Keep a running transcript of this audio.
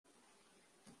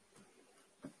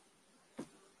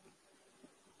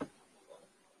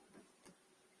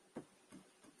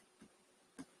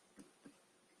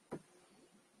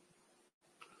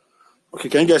Okay,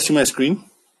 can you guys see my screen?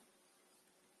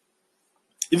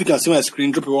 If you can see my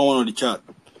screen, drop a 1-1 on the chat.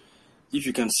 If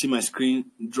you can see my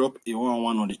screen, drop a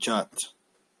 1-1 on the chat.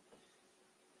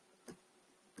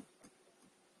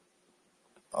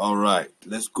 All right,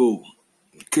 let's go.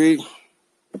 Okay.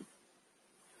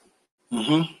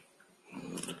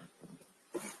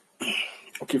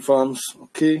 Okay, farms.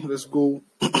 Okay, let's go.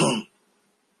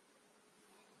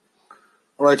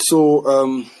 All right, so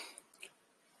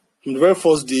from the very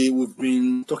first day, we've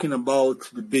been talking about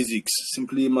the basics,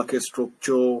 simply market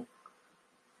structure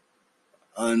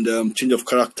and change of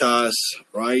characters,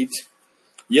 right?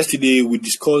 Yesterday, we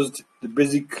discussed the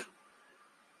basic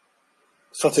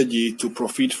strategy to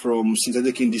profit from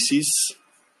synthetic indices,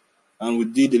 and we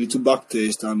did a little back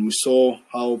test, and we saw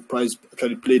how price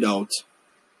actually played out.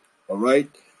 All right.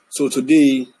 So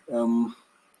today, we're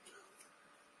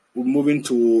moving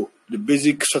to the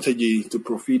basic strategy to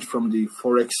profit from the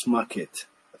Forex market.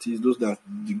 That is the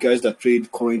guys that trade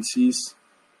currencies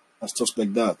and stuff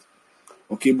like that.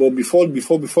 Okay, but before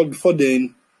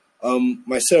then,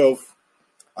 myself,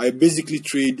 I basically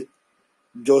trade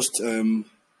just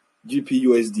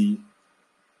GPUSD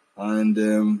and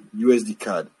USD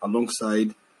card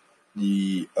alongside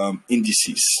the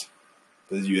indices.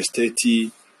 There's US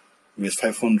 30, US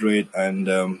 500, and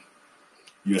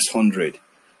US 100.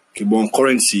 Okay, but on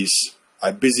currencies,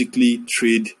 I basically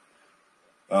trade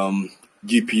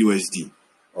GPUSD.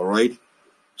 All right.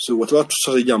 So whatever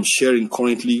strategy I'm sharing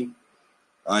currently,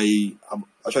 I have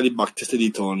actually backtested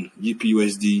it on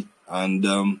GPUSD and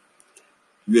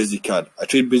USD card. I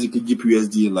trade basically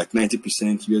GPUSD like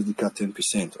 90%, USD card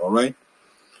 10%. All right.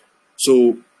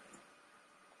 So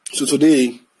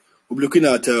today we'll be looking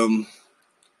at the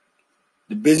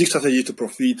basic strategy to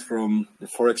profit from the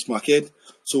Forex market.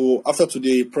 So after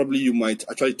today, probably you might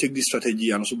actually take this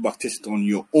strategy and also backtest it on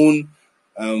your own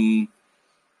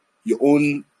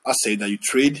asset that you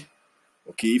trade.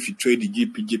 Okay, if you trade the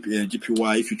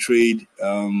GPY, if you trade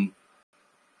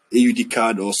AUD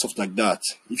card or stuff like that,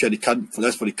 if you're the card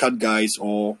that's for the card guys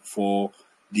or for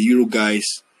the Euro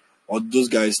guys or those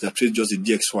guys that trade just the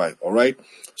DXY. All right.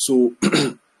 So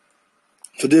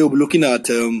today we'll be looking at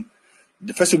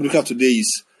the first thing we'll look at today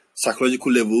is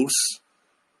psychological levels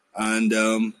and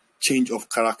change of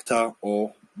character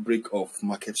or break of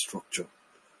market structure.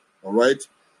 All right.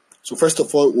 So first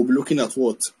of all, we'll be looking at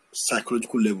what?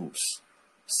 Psychological levels.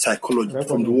 Psychology.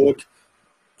 From the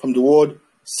word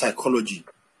psychology.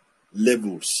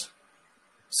 Levels.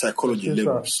 Psychology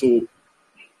levels. So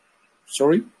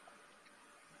sorry?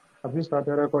 Have you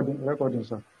started recording,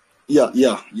 sir? Yeah.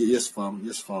 Yes, fam.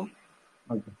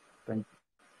 Okay, thank you.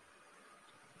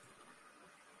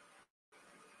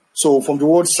 So from the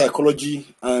word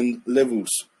psychology and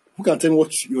levels, who can tell me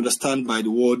what you understand by the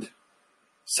word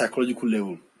psychological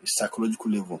level? A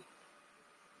psychological level.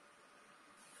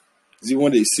 Is it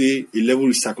when they say a level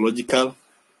is psychological?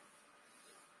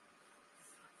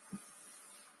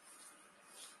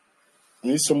 I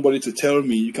need somebody to tell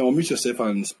me. You can unmute yourself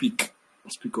and speak.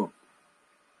 Speak up.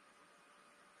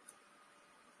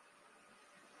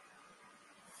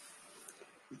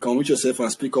 You can unmute yourself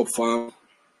and speak up, fam.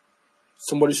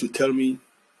 Somebody should tell me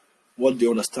what they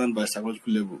understand by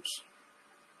psychological levels.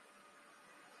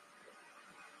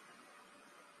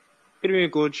 Good evening,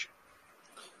 Coach.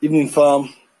 Evening, fam.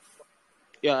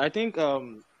 Yeah, I think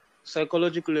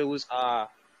psychological levels are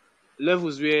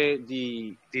levels where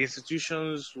the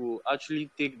institutions will actually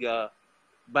take their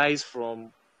buys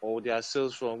from or their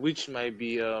sales from, which might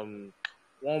be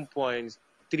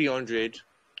 1.300,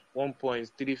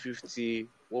 1.350,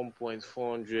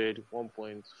 1.400,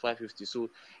 1.550. So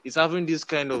it's having this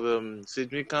kind of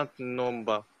significant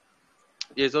number.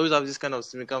 Yes, always have this kind of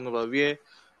significant number where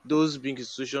those big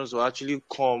institutions will actually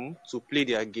come to play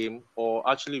their game or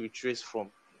actually retrace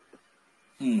from.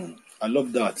 I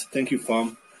love that. Thank you,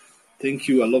 fam. Thank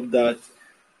you. I love that.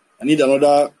 I need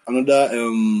another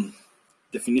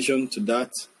definition to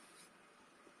that.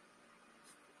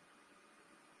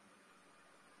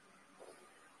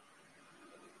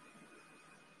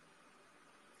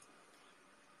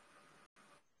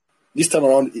 This time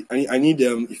around, I need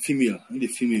a female. I need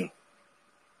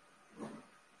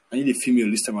a female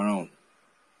this time around.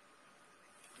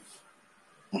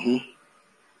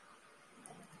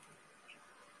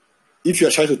 If you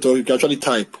are trying to talk, you can actually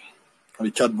type on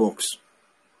the chat box.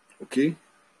 Okay?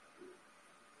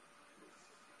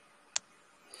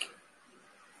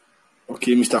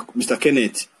 Okay, Mr.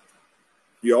 Kenneth,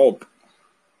 you're up.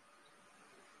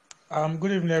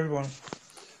 Good evening, everyone.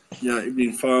 Yeah,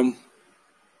 evening, fam.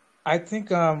 I think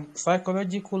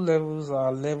psychological levels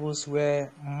are levels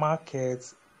where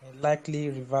markets may likely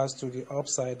reverse to the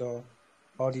upside or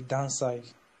or the downside.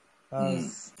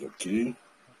 That's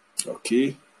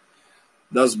Okay.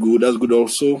 That's good. That's good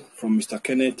also from Mr.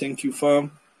 Kenneth. Thank you,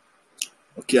 fam.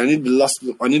 Okay, I need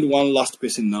one last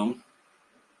person now.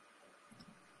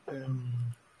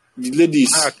 The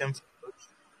ladies.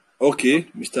 Okay,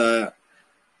 Mr.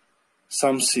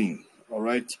 Samson. All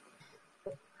right.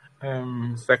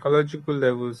 Psychological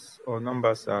levels or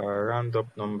numbers are round up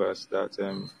numbers that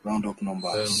Round up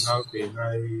numbers. have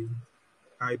a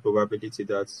high probability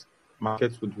that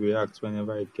markets would react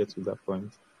whenever it gets to that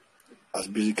point. As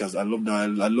basic as I love that.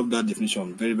 I love that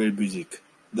definition. Very, very basic.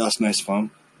 That's nice, fam.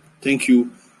 Thank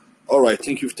you. All right.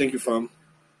 Thank you, fam.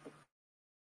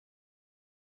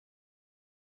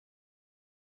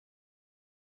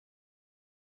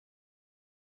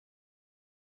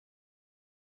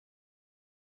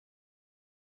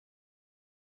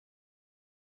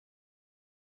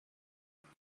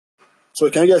 So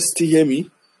can you guys still hear me?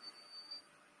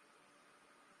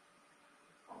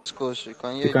 Coach, you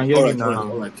can You hear can you. hear All you right,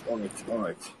 now. all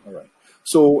right.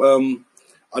 So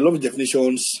I love the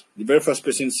definitions. The very first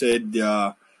person said there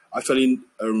are actually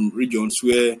regions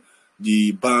where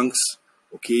the banks,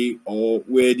 okay, or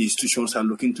where the institutions are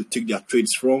looking to take their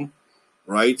trades from,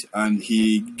 right? And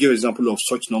he gave example of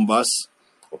such numbers,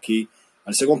 okay.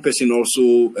 And the second person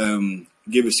also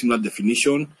gave a similar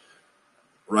definition,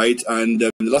 right? And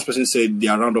the last person said they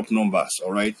are round up numbers,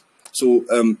 all right? So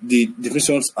the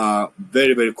definitions are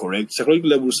very, very correct. Psychological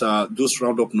levels are those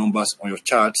round up numbers on your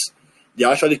charts. They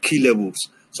are actually key levels.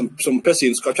 Some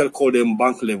persons actually call them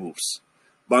bank levels.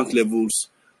 Bank levels,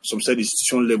 some said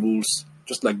institution levels,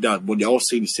 just like that, but they all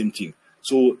say the same thing.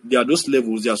 So there are those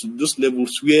levels, there are those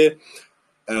levels where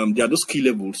there are those key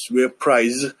levels where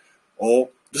price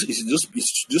or those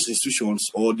institutions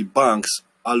or the banks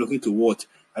are looking to what?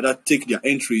 Either take their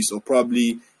entries or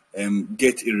probably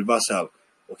get a reversal.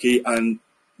 Okay, and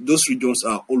those regions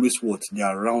are always what? They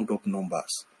are round up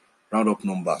numbers. Round up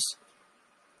numbers.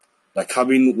 Like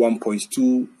having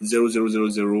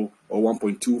 1.20000 or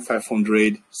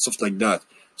 1.2500, stuff like that.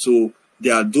 So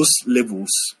there are those levels,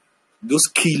 those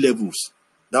key levels.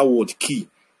 That word key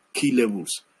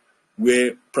levels,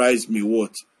 where price may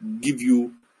what? Give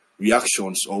you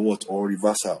reactions or what? Or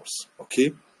reversals.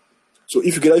 Okay. So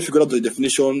if you get out the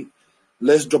definition,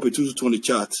 let's drop a 222 on the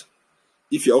chart.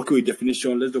 If you're okay with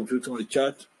definition, let's drop a 222 on the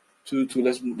chart.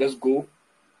 222, let's go.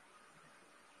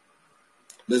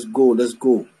 Let's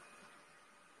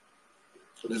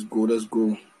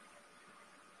go.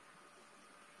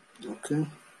 Okay.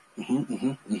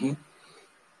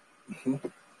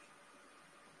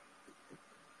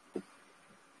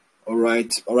 All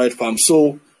right, fam.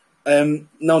 So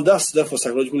now that's that for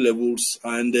psychological levels,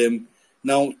 and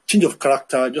now change of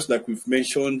character, just like we've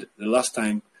mentioned the last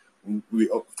time, we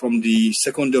from the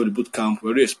second day of the boot camp, we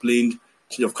already explained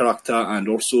change of character and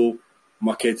also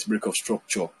market break of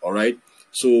structure. All right.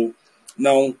 So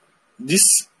now this,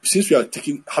 since we are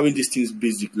having these things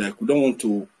basic, like we don't want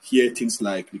to hear things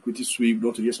like liquidity sweep, we don't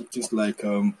want to hear some things like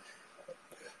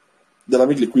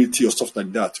dynamic liquidity or stuff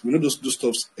like that. We know those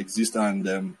stuffs exist,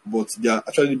 and but they are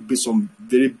actually based on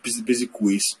very basic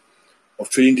ways of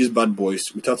trading these bad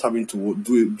boys without having to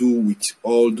do with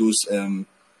all those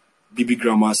BB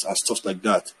grammars and stuff like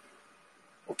that.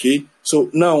 Okay, so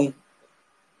now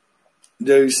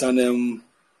there is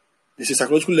there's a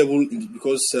psychological level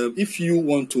because if you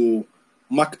want to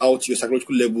mark out your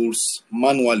psychological levels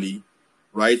manually,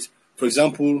 right? For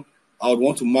example, I would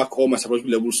want to mark all my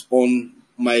psychological levels on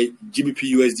my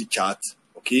GBP USD chart.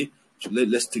 Okay, so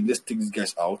let's take these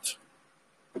guys out.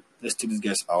 Let's take these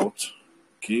guys out.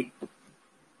 Okay,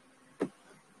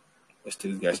 let's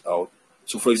take these guys out.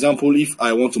 So for example, if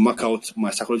I want to mark out my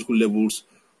psychological levels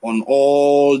on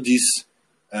all these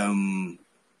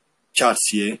charts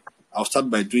here, I'll start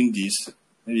by doing this.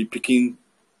 Maybe picking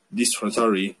this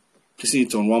frontal, placing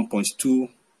it on 1.2,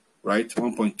 right?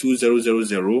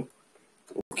 1.2000.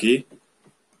 Okay.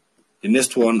 The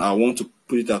next one, I want to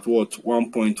put it at what?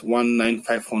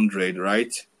 1.19500,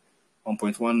 right?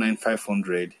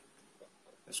 1.19500.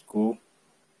 Let's go.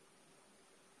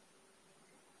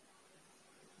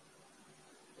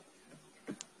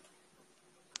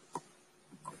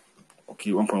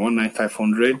 Okay,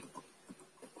 1.19500.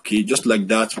 Okay, just like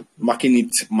that, marking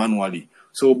it manually.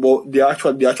 So, but there are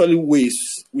actually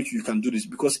ways which you can do this,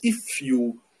 because if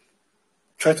you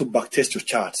try to backtest your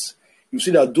charts, you see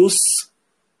that those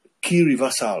key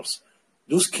reversals,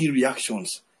 those key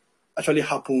reactions actually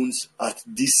happens at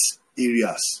these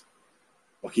areas.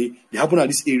 Okay, they happen at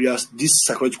these areas, these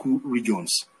psychological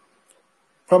regions.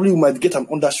 Probably we might get an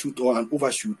undershoot or an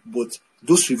overshoot, but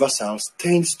those reversals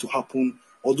tends to happen,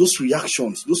 or those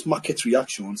reactions, those market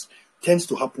reactions tends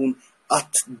to happen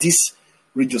at these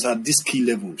regions, at these key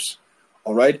levels.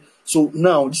 All right. So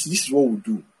now this is what we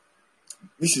do.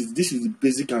 This is the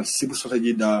basic and simple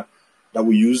strategy that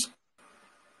we use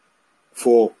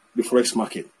for the forex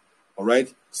market. All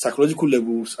right. Psychological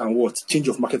levels and what change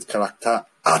of market character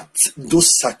at those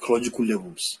psychological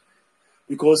levels.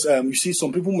 Because you see,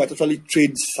 some people might actually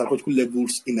trade psychological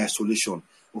levels in isolation.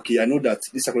 Okay, I know that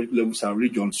these psychological levels are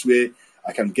regions where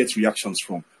I can get reactions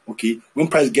from. Okay, when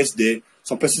price gets there,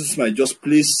 some persons might just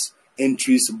place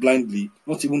entries blindly,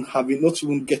 not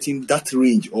even getting that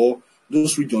range or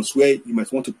those regions where you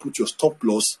might want to put your stop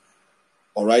loss,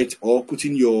 all right, or put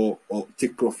in your or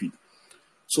take profit.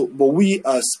 So, but we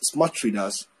as smart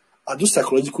traders, at those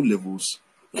psychological levels,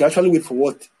 we can actually wait for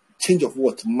what change of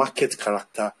what market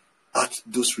character at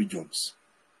those regions.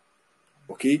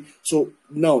 Okay, so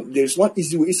now there's one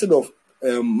easy way. Instead of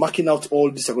marking out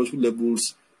all these psychological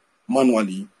levels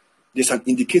manually, there's an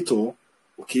indicator,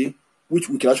 okay, which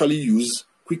we can actually use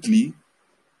quickly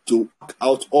to mark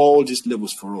out all these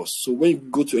levels for us. So when you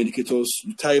go to indicators,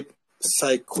 you type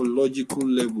psychological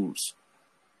levels.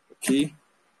 Okay,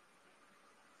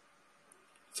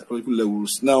 psychological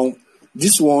levels. Now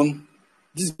this one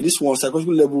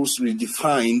psychological levels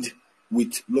redefined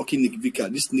with Lucky Nick Vicker.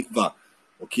 This Nick Va,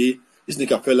 okay. This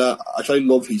Nick fella actually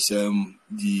love his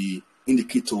the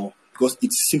indicator because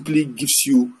it simply gives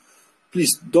you.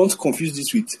 Please don't confuse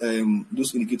this with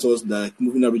those indicators like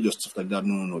moving average or stuff like that.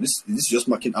 No. This is just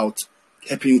marking out,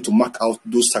 helping you to mark out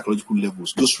those psychological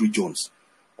levels, those regions.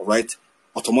 All right,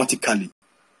 automatically.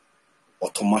 All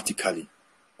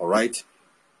right,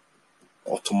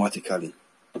 automatically.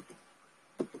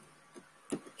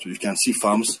 So you can see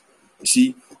farms. You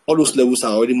see all those levels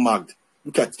are already marked.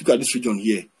 Look at this region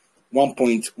here,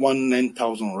 1.19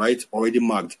 thousand, right? Already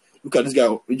marked. Look at this guy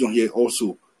region here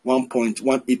also,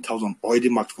 1.18 thousand, already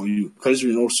marked for you. Look at this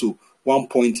region also,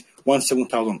 1.17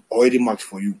 thousand, already marked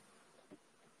for you.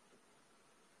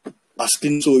 As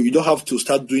clean, so you don't have to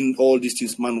start doing all these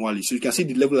things manually. So you can see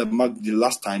the level I marked the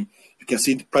last time. You can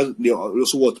see the price. They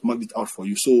also what marked it out for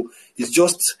you. So it's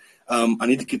just an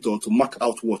indicator to mark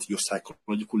out what your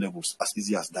psychological levels, as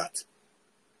easy as that.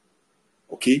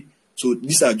 Okay, so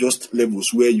these are just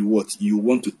levels where you want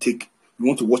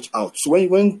to watch out. So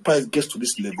when price gets to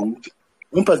this level,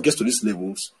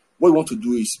 what you want to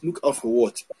do is look out for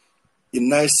what a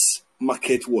nice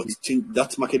market change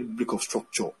that market break of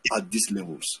structure at these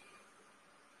levels.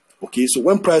 Okay, so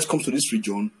when price comes to this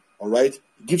region, all right,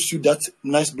 gives you that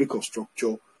nice break of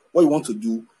structure. What you want to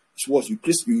do is what you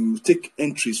take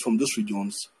entries from those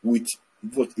regions with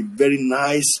what a very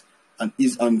nice and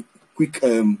easy and quick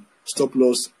stop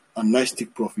loss and nice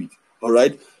take profit. All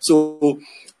right, so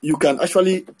you can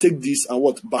actually take this and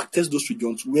backtest those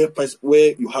regions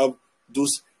where you have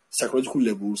those psychological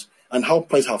levels and how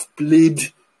price have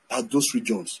played at those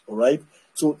regions. All right,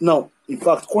 so now in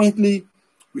fact currently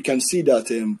we can see that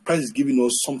price is giving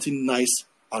us something nice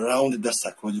around that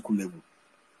psychological level.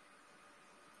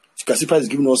 You can see price is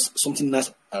giving us something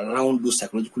nice around those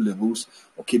psychological levels,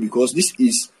 okay, because this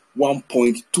is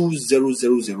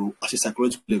 1.2000 as a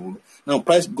psychological level. Now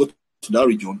price got to that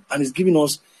region and it's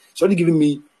already giving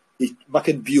me a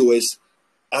market BOS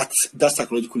at that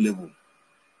psychological level.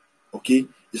 Okay,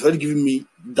 it's already giving me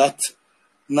that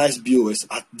nice BOS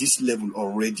at this level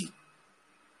already.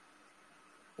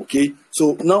 Okay,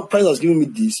 so now price has given me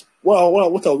this. What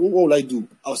will I do?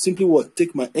 I'll simply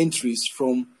take my entries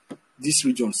from these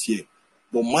regions here.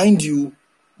 But mind you,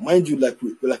 like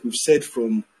we've said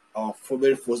from our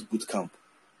very first bootcamp,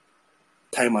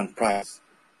 time and price.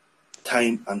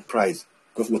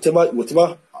 Because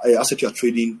whatever asset you are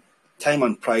trading, time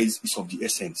and price is of the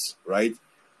essence, right?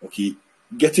 Okay,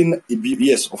 getting a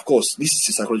yes, of course, this is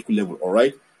a psychological level, all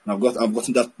right. Now I've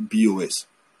gotten that BOS,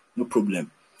 no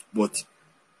problem. But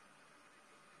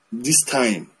this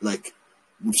time, like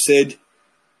we've said,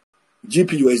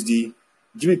 GBP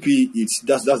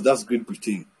that's Great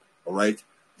Britain, all right,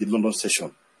 the London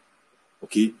session,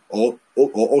 okay, or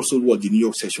also the New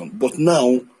York session. But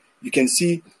now you can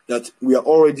see that we are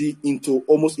already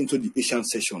almost into the Asian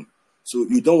session. So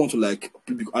you don't want to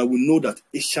I will know that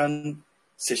Asian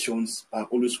sessions are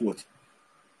always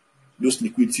those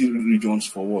liquidity regions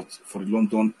for the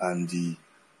London and the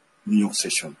New York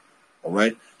session. All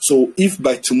right. So if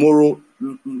by tomorrow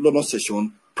London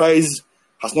session price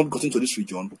has not gotten to this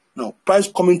region, now price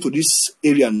coming to this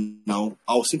area now,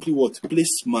 I'll simply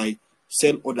place my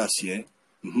sell orders here.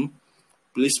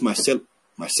 Place my sell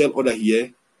order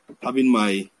here, having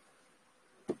my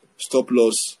stop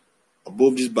loss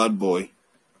above this bad boy.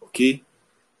 Okay,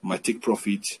 my take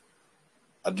profit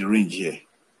at the range here.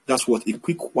 That's a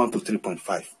quick 1 to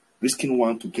 3.5, risking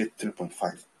 1 to get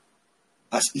 3.5.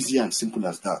 As easy and simple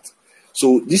as that.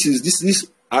 So this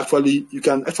actually, you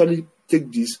can actually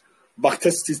take this,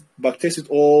 backtest it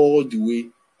all the way,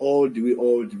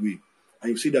 and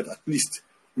you see that at least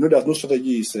you know that no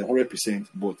strategy is 100%,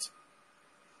 but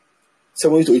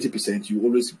 70 to 80% you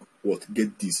always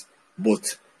get this.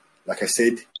 But like I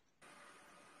said,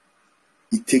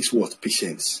 it takes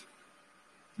patience.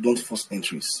 Don't force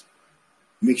entries.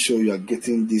 Make sure you are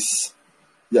getting this.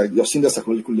 You're seeing that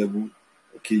psychological level.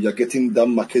 Okay, you're getting that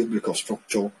market break of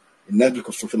structure, a nice break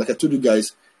of structure. Like I told you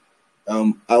guys,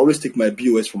 I always take my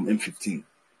BOS from M15.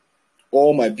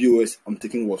 All my BOS I'm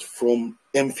taking from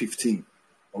M15.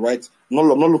 All right, I'm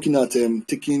not looking at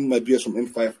taking my BOS from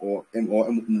M5 or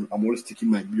M. I'm always taking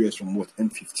my BOS from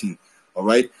M15. All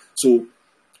right. So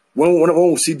when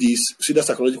we see this, we see that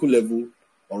psychological level.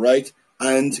 All right,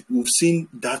 and we've seen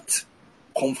that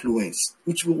confluence.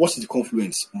 What is the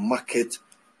confluence? Market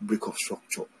break of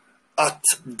structure at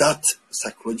that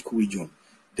psychological region.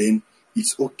 Then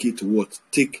it's okay to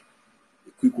take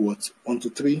a quick 1 to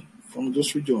 3 from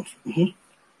those regions.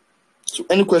 So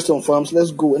any question, farms?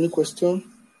 Let's go. Any question?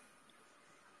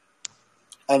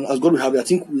 And as God will have it, I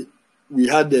think we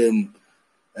had and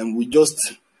we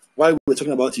just, while we were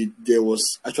talking about it, there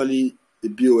was actually a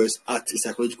BOS at a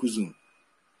psychological zone.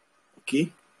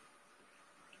 Okay.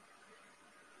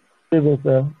 Evening,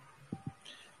 sir.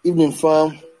 Evening,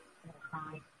 farm.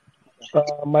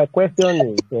 My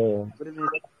question is,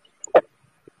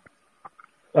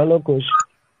 hello, coach.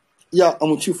 Yeah,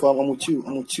 I'm with you, farm. I'm with you.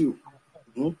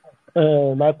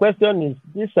 My question is,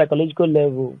 this psychological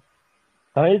level,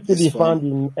 can it still be found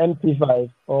in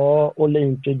MT5 or only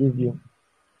in trading view?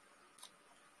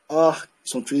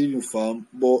 It's on trading farm,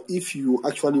 but if you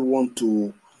actually want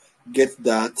to get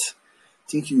that,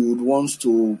 I think you would want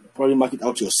to probably mark it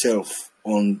out yourself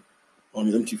on the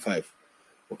MT5.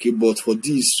 Okay, but for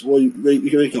this, where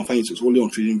you can find it is only on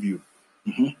trading view.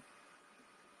 Good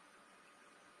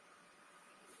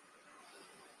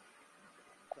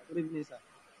evening, sir.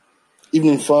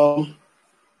 Evening, farm.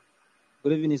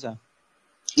 Good evening, sir.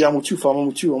 Yeah, I'm with you, farm. I'm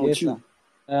with you. Sir.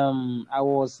 I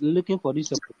was looking for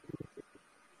this.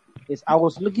 Yes, I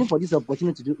was looking for this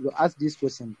opportunity to ask this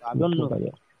question. I don't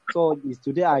know. So it's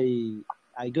today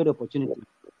I got the opportunity.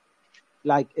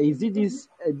 Like, is it this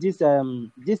is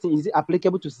it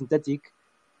applicable to synthetic?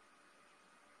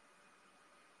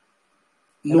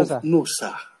 No, sir. No,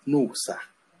 sir.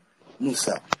 You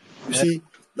see,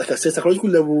 like I said, psychological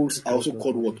levels are also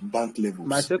called bank levels.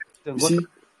 My second question, you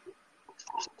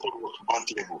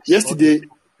see, yesterday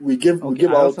we gave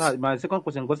out. My second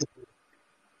question goes.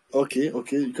 Okay,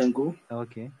 you can go.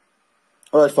 Okay.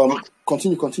 All right, fam.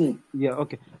 Continue. Yeah,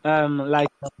 okay.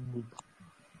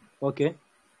 Okay.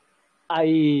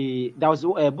 There was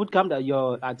a bootcamp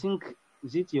that I think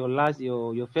is it your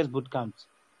first bootcamp?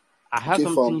 I have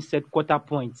something said quarter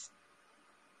points.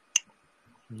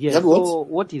 Yes. So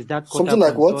what is that quarter something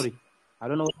like point? what? Sorry, I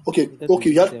don't know. Okay.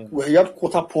 You have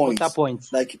quarter points. Quarter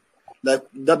points. Like that.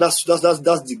 That's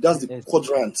the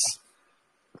quadrants.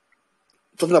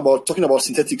 Talking about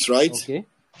synthetics, right? Okay.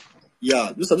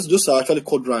 Yeah, those are actually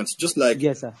quadrants. Just like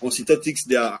on synthetics,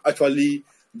 they are actually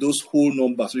those whole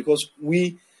numbers, because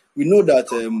we know that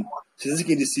synthetic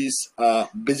indices are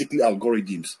basically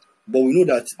algorithms, but we know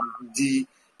that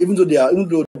even though they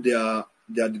are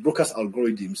the brokers'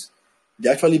 algorithms,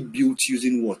 they're actually built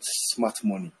using smart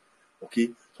money. Okay,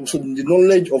 so the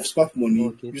knowledge of smart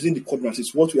money using the quadrants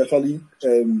is what we actually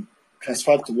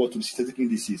transfer to the synthetic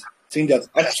indices, saying that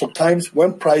sometimes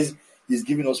when price is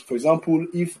giving us, for example,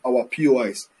 if our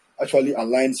POIs actually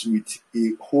aligns with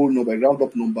a whole number, a round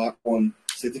up number on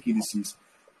synthetic indices,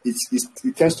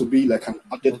 it tends to be like an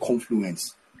added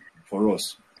confluence for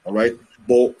us. All right,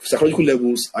 but psychological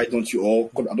levels, I don't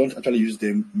actually use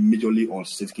them majorly on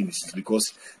synthetic indices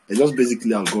because they're just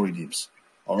basically algorithms.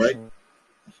 All right.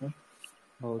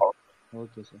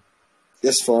 Okay, sir.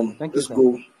 Yes, fam. Let's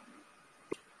go.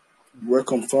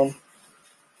 Welcome, fam.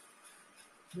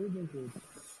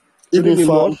 Evening,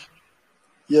 fam.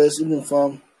 Yes, evening,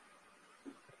 fam.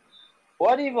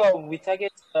 What if we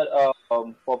target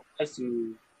for price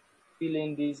to fill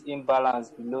in this imbalance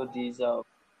below this the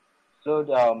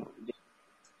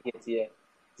here?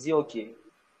 Is it okay?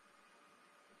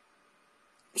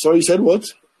 Sorry, you said what?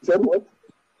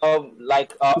 Our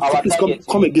target.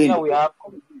 Come again. Here we have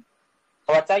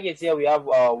our target. Here we have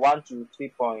 1 to 3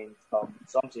 points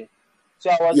something. So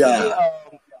I was thinking,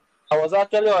 I was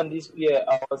actually on this here.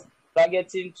 I was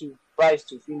targeting to price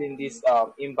to fill in this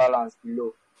imbalance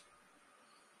below.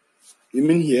 You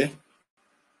mean here?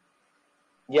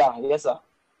 Yeah, yes, sir.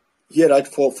 Here, right?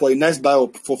 For a nice buy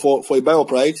up, for a buy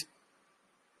up, right?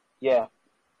 Yeah.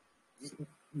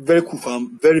 Very cool,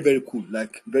 fam. Very, very cool.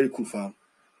 Like, very cool, fam.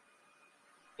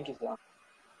 Thank you, sir.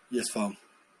 Yes, fam.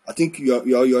 I think you're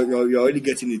already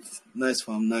getting it. Nice,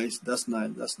 fam. Nice. That's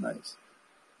nice. That's nice.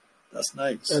 That's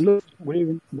nice. Hello. Good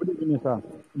evening. Good evening, sir.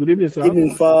 Good evening, sir.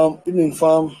 Evening, fam. Evening,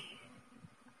 fam.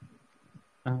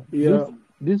 Yeah.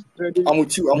 This trading. I'm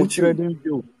with you. I'm This with you. trading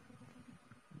view.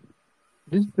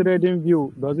 This trading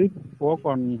view, does it work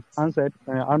on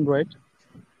Android?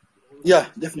 Yeah,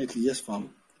 definitely. Yes, fam.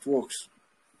 It works.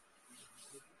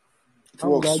 It How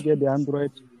would I works. get the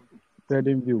Android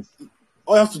trading view?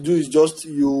 All you have to do is just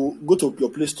you go to your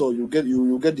Play Store. You get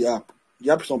the app.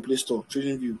 The app is on Play Store.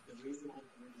 Trading View.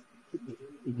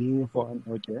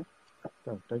 Okay.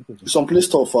 So, thank you, sir. It's on Play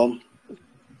Store, fam.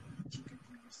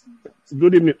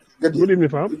 Good evening. Get Good it. evening,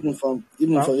 fam. Evening, fam.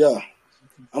 Evening, Fam. fam. Yeah,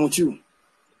 I'm with you.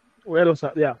 Well,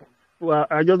 sir. Yeah. Well,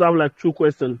 I just have like 2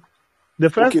 questions. The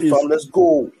first Okay, is fam. Let's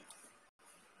go.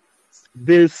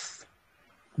 this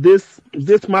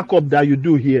markup that you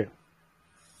do here.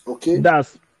 Okay.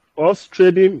 That's us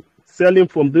trading, selling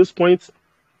from this point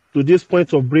to this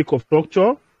point of break of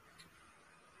structure.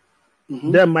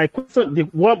 Mm-hmm. Then my question,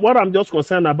 what I'm just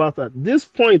concerned about that this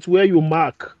point where you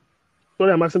mark.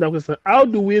 Sorry, I'm asking that question. How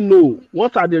do we know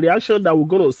what are the reactions that we're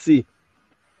going to see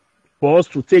for us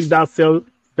to take that sell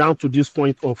down to this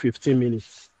point of 15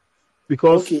 minutes?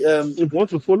 Because Okay. if we want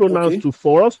to follow now Okay.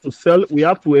 for us to sell, we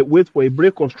have to wait for a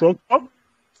break of structure,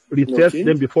 retest Okay.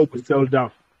 them before we sell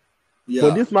down. But Yeah.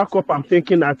 this markup, I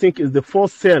think is the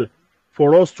first sell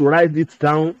for us to write it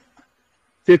down,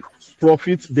 take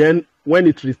profit. Then when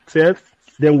it resets,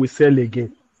 then we sell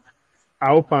again. I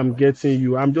hope I'm getting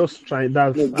you. I'm just trying. No,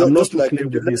 I'm not just too like clear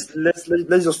with this.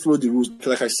 let's just follow the rules.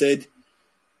 Like I said,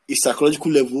 it's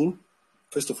psychological level.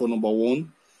 First of all, number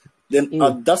one. Then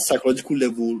at that psychological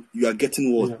level, you are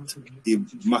getting what a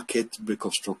market break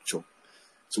of structure.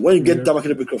 So when you get that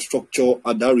market break of structure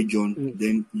at that region,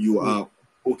 then you are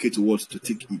okay to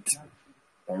take it.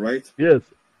 All right. Yes.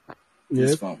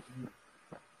 Yes, fam.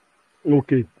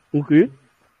 Okay.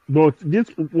 But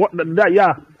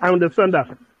I understand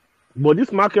that. But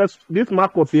this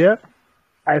markup here,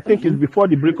 I think is before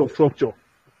the break of structure.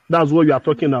 That's what you are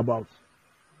talking about.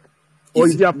 Or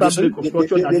is it after break of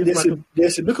structure that this market?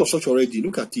 There's a break of structure already.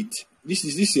 Look at it. This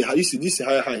is a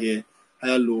higher high here,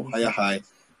 higher low, higher high.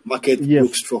 Market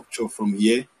broke structure from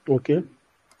here. Okay.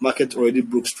 Market already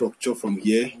broke structure from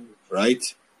here, right?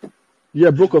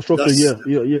 Yeah, broke of structure. Yeah.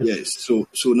 Yes. So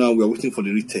now we are waiting for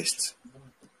the retest.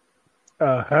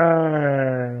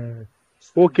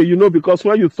 Okay, because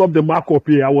when you stop the markup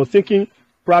here, I was thinking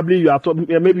probably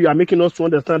maybe you are making us to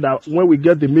understand that when we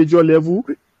get the major level,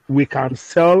 we can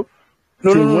sell.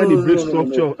 No, please, please,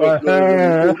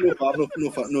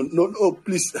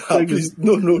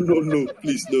 no,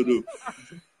 please,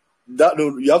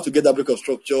 no. You have to get that break of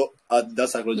structure at that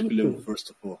psychological level first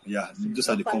of all. Yeah, those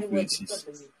are the confluences.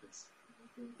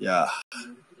 Yeah.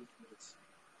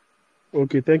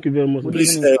 Okay, thank you very much.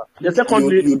 Please, the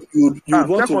secondly, you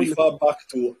want to refer back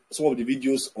to some of the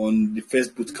videos on the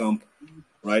first bootcamp,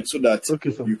 right? So that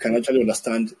you can actually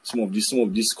understand some of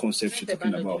these concepts you're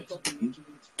talking about. Mm-hmm.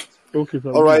 Okay,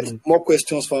 sir. All right. More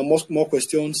questions, fam. More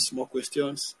questions. Good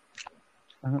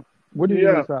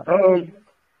evening, sir.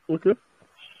 Okay.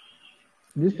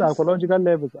 These psychological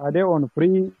levels, are they on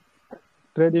free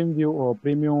trading view or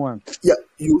premium one? Yeah,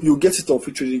 you get it on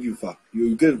free trading view, fam.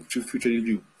 You get it free trading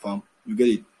view, fam. You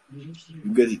get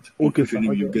it. Okay, sir.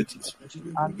 You get it.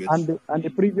 And the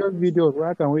previous videos,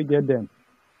 where can we get them?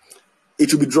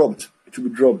 It will be dropped.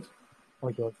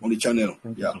 Okay. On the channel.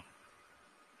 Thank you.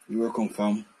 You're welcome,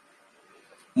 fam.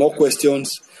 More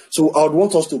questions. So I would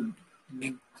want us to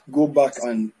go back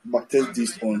and backtest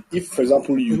this on if, for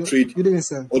example, you trade.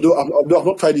 Although I've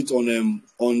not tried it on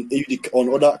AUD, on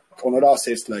other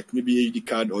assets like maybe AUD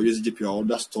card or USDP or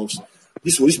other stuffs.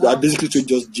 This I basically trade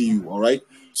just GU. All right.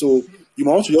 So you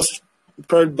might want to just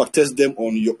probably backtest them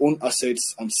on your own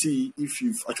assets and see if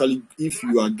you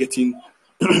are getting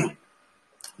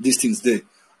these things there.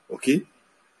 Okay.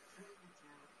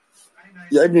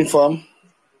 Yeah, evening, fam.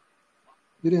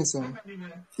 Good evening, sir.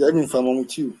 Yeah, evening, fam. I'm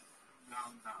with you.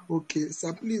 Okay,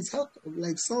 sir, please help,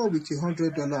 like someone with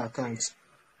 $100 account.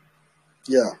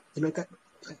 Yeah.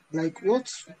 Like what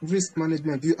risk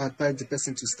management do you advise the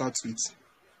person to start with?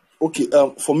 Okay,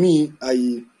 for me,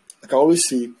 like I always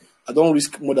say, I don't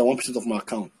risk more than 1% of my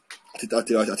account at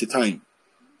a time.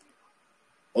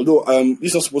 Although this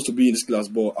is not supposed to be in this class,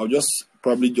 but I'll just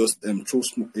throw a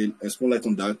small light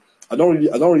on that. I don't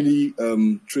really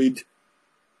trade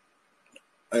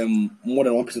more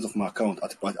than 1% of my account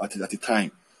at a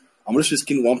time. I'm just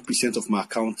risking 1% of my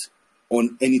account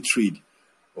on any trade,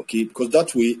 okay? Because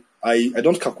that way I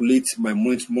don't calculate my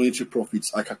monetary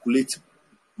profits. I calculate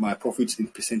my profits in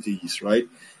percentages, right?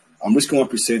 I'm risking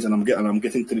 1% and I'm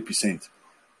getting 3%.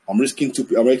 I'm risking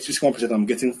 1%. I'm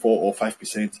getting 4 or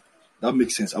 5%. That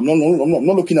makes sense. I'm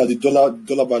not looking at the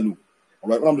dollar value. All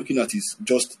right. What I'm looking at is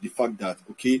just the fact that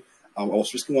I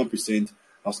was risking 1%.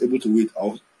 I was able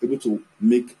to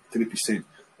make 3%,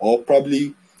 or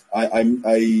probably I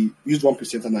used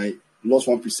 1% and I lost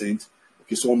 1%.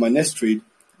 Okay, so on my next trade,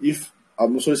 if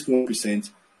I'm also risking 1%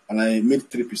 and I made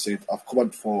 3%, I've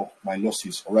covered for my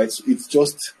losses. All right, so it's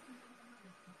just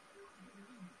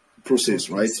process,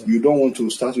 Okay, right? sir. You don't want to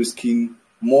start risking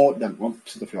more than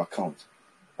 1% of your account.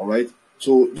 All right.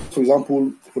 So, for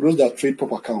example, for those that trade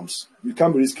prop accounts, you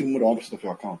can't be risking more than 1% of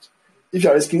your account. If you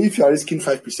are risking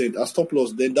 5% as stop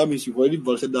loss, then that means you've already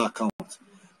violated that account.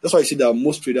 That's why I say that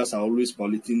most traders are always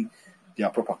violating their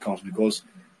prop accounts, because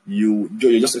you're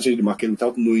just entering the market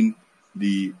without knowing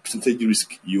the percentage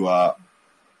risk you are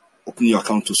opening your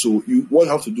account to. So what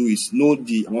you have to do is know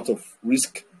the amount of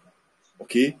risk,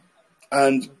 okay?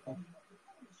 And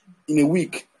in a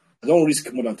week, I don't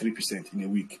risk more than 3% in a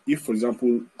week. If, for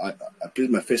example, I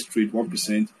placed my first trade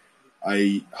 1%,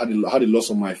 I had a loss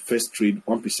on my first trade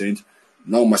 1%.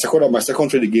 Now my second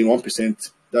trade again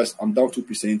 1%. I'm down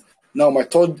 2%. Now my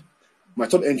third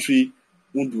entry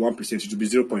won't be 1%. It will be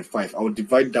 0.5. I will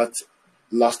divide that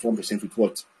last 1% with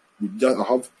what? I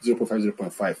have 0.5,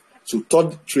 0.5. So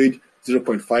third trade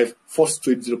 0.5, first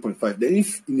trade 0.5. Then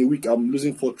if in a week I'm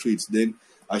losing 4 trades, then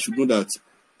I should know that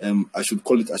I should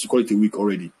call it a week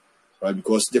already, right?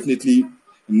 Because definitely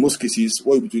in most cases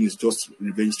what you'll be doing is just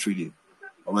revenge trading.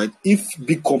 All right. If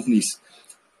big companies,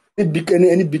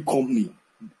 any big company,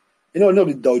 any of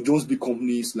the Dow Jones big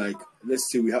companies, like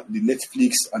let's say we have the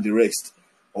Netflix and the rest,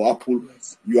 or Apple,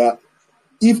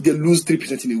 if they lose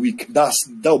 3% in a week, that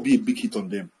will be a big hit on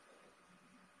them.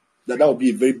 That will be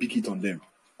a very big hit on them.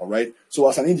 All right. So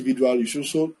as an individual, you should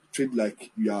also trade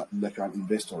like you are an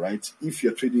investor, right? If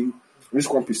you're trading risk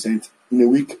 1% in a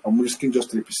week, I'm risking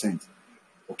just 3%.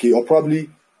 Okay, or probably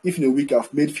if in a week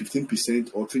I've made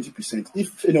 15% or 20%,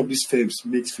 if any of these firms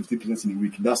makes 15% in a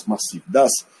week, that's massive.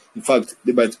 That's, in fact,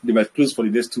 they might close for the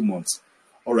next 2 months.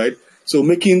 All right. So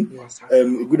making a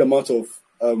good amount of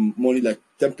money, like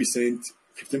 10%,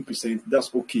 15%,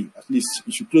 that's okay. At least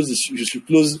you should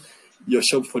close your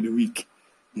shop for the week.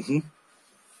 Mm-hmm.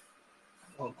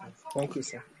 Okay. Thank you,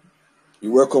 sir.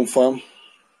 You're welcome, fam.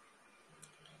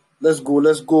 Let's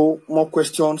go. More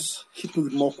questions. Hit me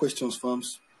with more questions,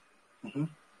 farms. Mm-hmm.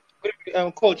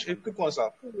 Coach, a quick one,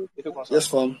 sir. Yes,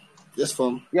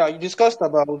 fam. Yeah, you discussed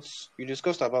about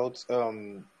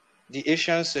the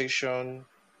Asian section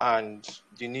and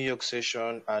the New York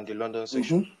section and the London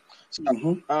section.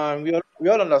 Mm-hmm. So, we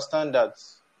all understand that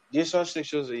the Asian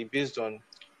sections are based on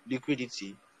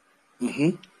liquidity.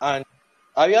 Mm-hmm. And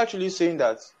are you actually saying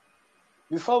that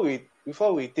before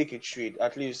we take a trade,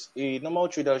 at least a normal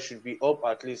trader should be up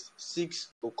at least 6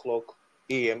 o'clock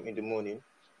a.m. in the morning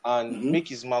and make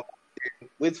his mark,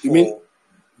 wait for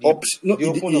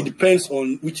it depends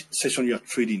on which session you are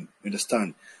trading. You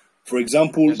understand? For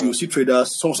example, you see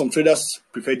traders. Some traders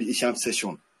prefer the Asian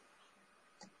session,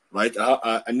 right?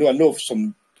 I know of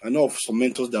some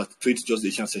mentors that trade just the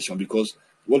Asian session, because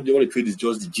what they trade is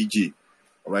just the GJ,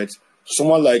 all right?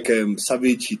 Someone like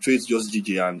Savage, he trades just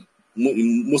GJ, and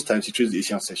most times he trades the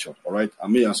Asian session, all right?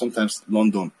 And sometimes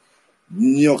London,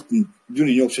 New York. During the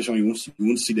New York session, you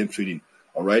won't see them trading,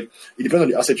 all right? It depends on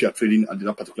the asset you are trading at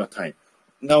that particular time.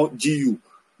 Now, GU,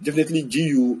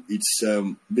 it's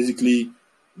basically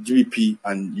GBP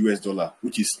and US dollar,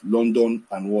 which is London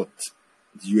and the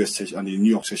US session and the New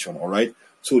York session, all right?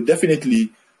 So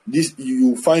definitely,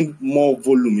 you find more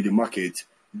volume in the market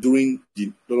during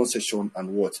the London session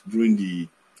and during the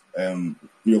New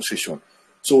York session.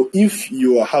 So if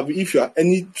you are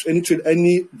any trade,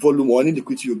 any volume or any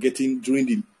liquidity you're getting during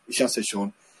the Asian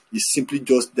session, is simply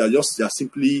they are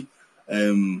simply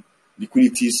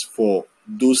liquidities for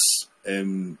those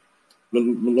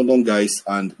London guys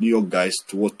and New York guys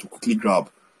to quickly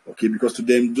grab. Okay, because to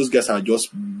them those guys are just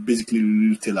basically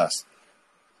retailers.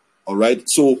 All right.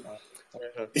 So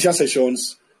Asian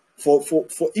sessions for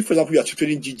if, for example, you are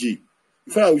trading GJ,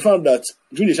 we found that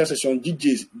during the Asian session,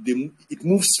 GJs it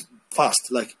moves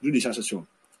fast. Like during the Asian session,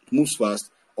 it moves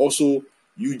fast. Also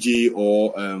UJ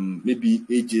or maybe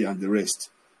AJ and the rest.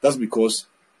 That's because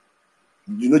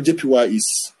JPY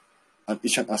is an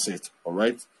Asian asset. All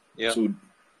right. Yeah. So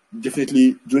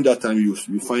definitely during that time you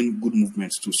find good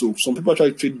movements too. So some people try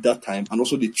to trade that time, and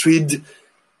also they trade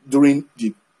during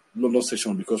the London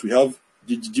session, because we have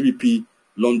GBP,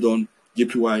 London,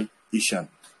 JPY, Asian.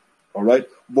 All right.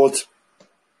 But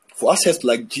for assets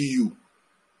like GU,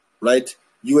 right?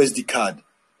 USD card,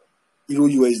 Euro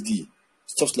USD,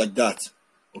 stuff like that.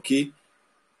 Okay.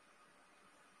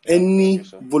 Any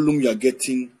volume you are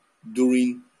getting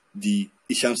during the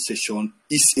Asian session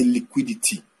is a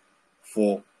liquidity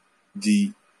for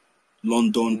the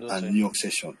London and New York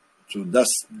session. So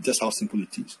that's just how simple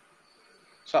it is.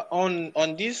 So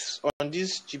on this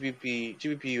GBP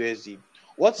USD,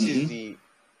 what is the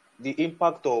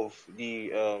impact of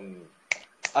the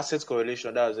asset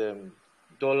correlation? That's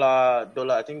dollar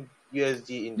I think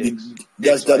USD index.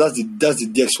 That's the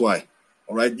DXY.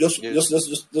 All right, just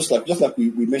like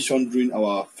we mentioned during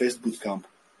our first bootcamp.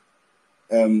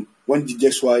 When the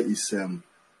DXY is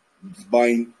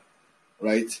buying,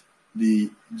 right, the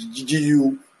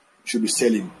GU should be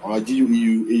selling, or GU,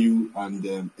 EU, and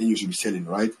AU should be selling,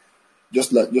 right?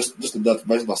 Just like that,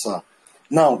 vice versa.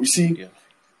 Now you see,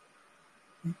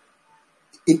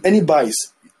 in any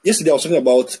buys, yesterday I was talking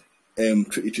about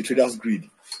trader's greed.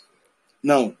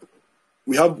 Now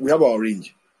we have our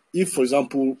range. If, for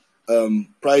example,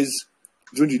 price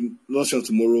during the long session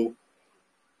tomorrow,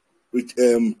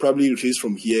 it probably retraces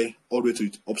from here all the way to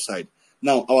the upside.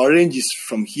 Now our range is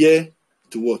from here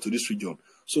to this region.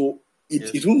 So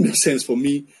it won't make sense for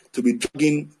me to be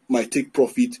dragging my take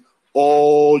profit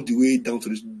all the way down to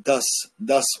this.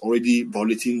 That's already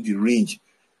violating the range.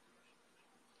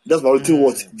 That's violating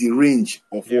what the range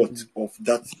of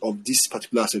of this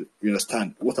particular asset. You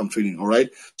understand what I'm trading, all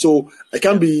right? So I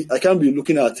can't be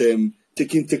looking at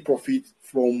taking take profit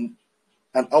from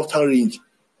an outer range,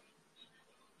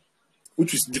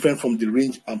 which is different from the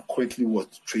range I'm currently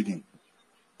trading.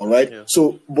 All right. Yeah.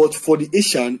 So, but for the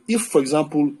Asian, if, for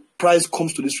example, price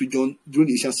comes to this region during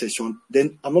the Asian session,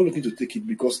 then I'm not looking to take it,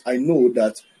 because I know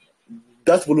that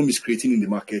volume is creating in the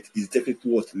market is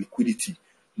definitely liquidity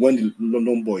when the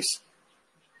London boys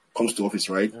comes to office,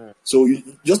 right? Yeah. So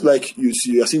just like you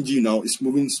are seeing G now, it's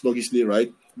moving sluggishly,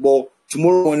 right? But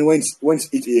tomorrow morning, when it's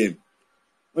 8 a.m.,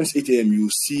 you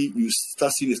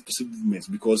start seeing explosive movements,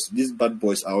 because these bad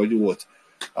boys are already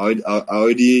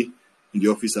in the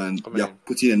office, and they are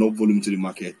putting enough volume to the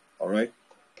market. All right.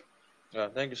 Yeah.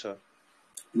 Thank you, sir.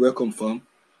 You're welcome, fam.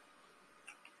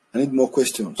 I need more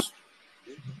questions.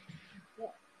 Yeah.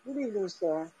 Good evening,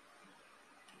 sir.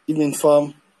 Evening,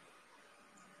 fam.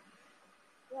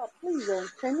 Yeah, please,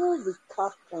 can you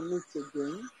recap on it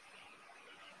again?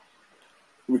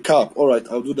 Recap. All right,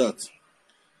 I'll do that.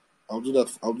 I'll do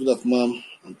that, ma'am.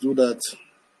 I'll do that.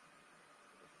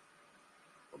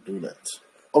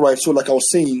 All right. So, like I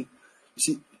was saying, you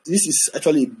see, this is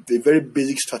actually a very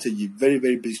basic strategy, very,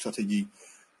 very basic strategy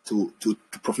to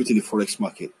profit in the Forex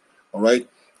market. All right.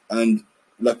 And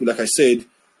like I said,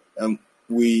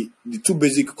 the two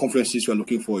basic confluences we are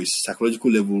looking for is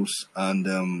psychological levels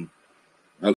and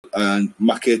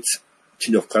market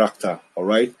change of character. All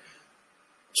right.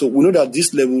 So we know that these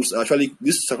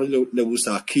psychological levels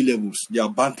are key levels. They are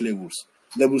bank levels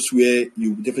where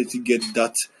you definitely get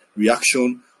that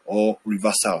reaction or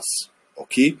reversals.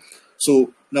 Okay.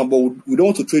 So now, but we don't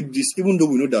want to trade this, even though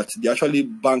we know that they're actually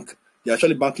bank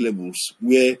levels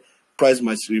where price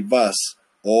might reverse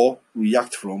or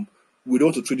react from. We don't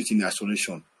want to trade it in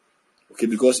isolation. Okay,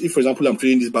 because if, for example, I'm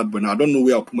trading this bad boy now, I don't know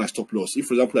where I'll put my stop loss. If,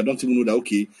 for example, I don't even know that,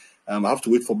 okay, I have to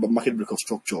wait for market break of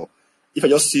structure. If I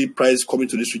just see price coming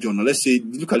to this region, now let's say,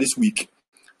 look at this week,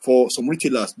 for some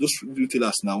retailers, those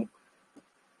retailers now,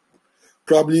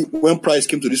 probably when price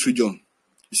came to this region,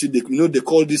 you see, they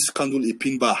call this candle a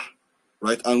pin bar,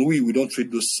 right? And we don't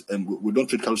trade those, we don't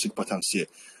trade candlestick patterns here.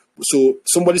 So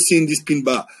somebody seeing this pin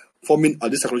bar forming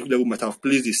at this psychological level might have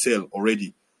placed a sell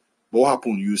already. But what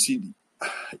happened? You see,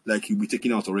 like you'll be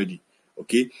taken out already.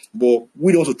 Okay, but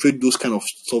we don't want to trade those kind of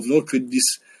stuff. We don't trade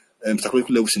these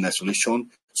psychological levels in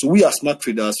isolation. So we are smart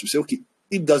traders. We say, okay,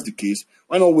 if that's the case,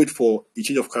 why not wait for a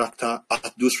change of character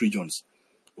at those regions?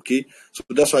 Okay, so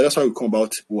that's why we come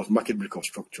about what market break of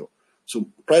structure. So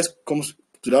price comes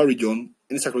to that region,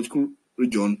 any psychological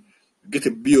region, you get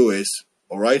a BOS.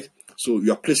 All right. So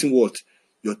you are placing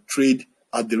your trade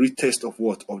at the retest of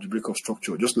the break of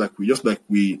structure, just like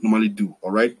we normally do.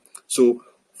 All right. So,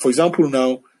 for example,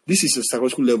 now this is a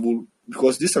psychological level,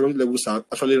 because these psychological levels are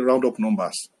actually round up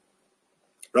numbers.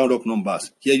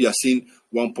 Here you are seeing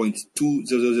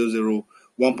 1.2000,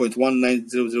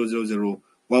 1.190000,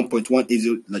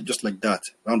 1.180, just like that,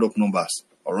 round up numbers.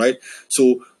 All right.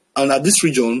 So, and at this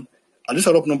region, at this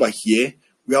round up number here,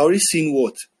 we are already seeing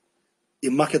a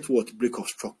market break of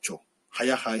structure.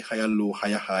 Higher high, higher low,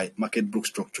 higher high, market broke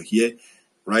structure here,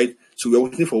 right? So we are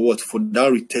waiting for for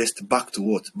that retest back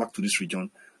to back to this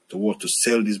region to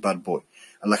sell this bad boy.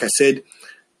 And like I said,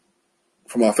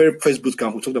 from our very first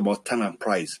bootcamp, we talked about time and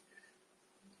price.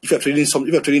 If you're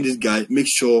trading this guy, make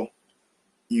sure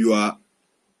you are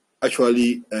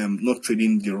actually not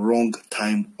trading the wrong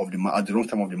time of at the wrong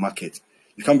time of the market.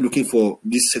 You can't be looking for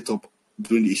this setup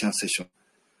during the Asian session.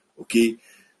 Okay,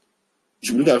 you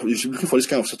should be looking for this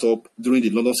kind of setup during the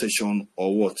London session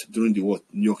or what during the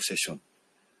New York session.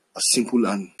 As simple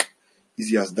and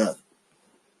easy as that.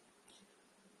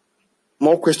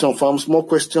 More questions, farms. More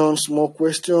questions.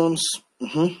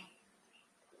 Good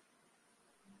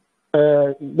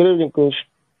evening, Coach.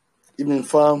 Evening,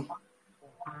 farm.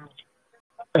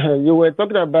 You were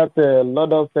talking about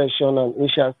London session and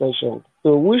Asia session.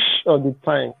 So which of the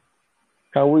time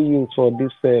can we use for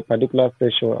this particular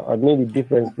session? Or maybe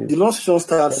differences? The London session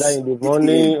starts either in the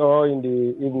morning or in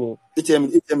the evening. 8 a.m.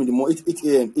 in the morning. 8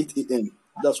 a.m.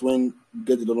 That's when you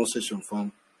get the London session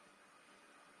from.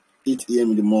 8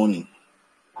 a.m. in the morning.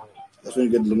 That's when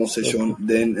you get the London session.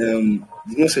 Then the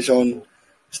London session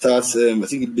starts. I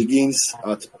think it begins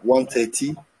at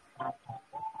 1:30.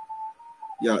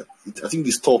 Yeah, I think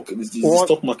the stock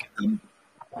market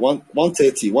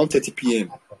 1:30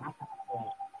 p.m.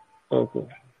 Okay.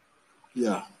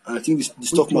 Yeah, and I think the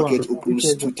stock market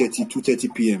opens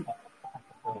 2:30 p.m.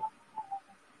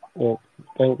 Yeah,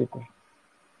 thank you.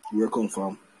 You're welcome,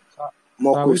 fam.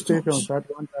 More questions.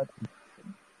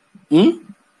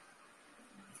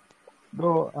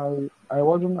 Though I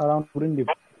wasn't around during the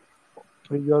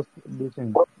previous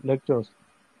lectures.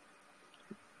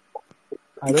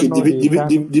 Okay, the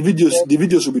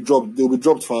videos will be dropped. They will be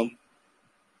dropped, fam.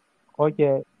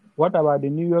 Okay. What about the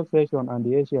New York session and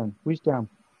the Asian? Which time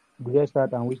do they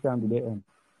start and which time do they end?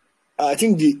 I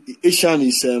think the Asian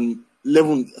is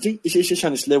 11. I think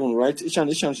Asian is 11, right? Asian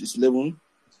is 11.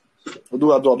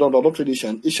 Although I don't trade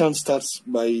Asian. Asian starts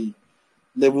by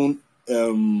 11.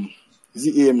 Is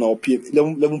it AM now or PM?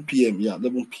 11 p.m. Yeah,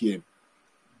 11 p.m.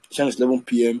 Asian is 11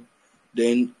 p.m.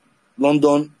 Then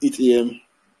London 8 a.m.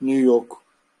 New York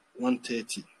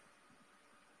 1:30.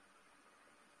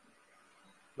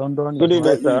 London. Good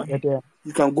evening, sir.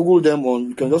 You can Google them on.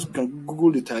 You can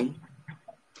Google the time.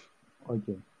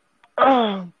 Okay.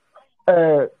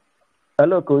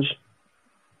 Hello, Coach.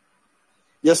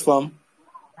 Yes, fam.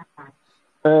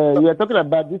 You are talking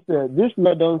about this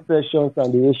London sessions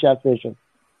and the Asia session.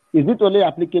 Is it only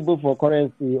applicable for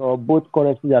currency or both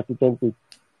currencies as it?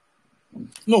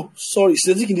 No, sorry.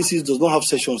 Synthetic indices does not have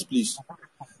sessions, please.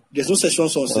 There's no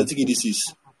sessions on synthetic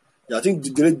indices. Yeah, I think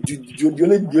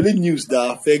the only news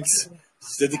that affects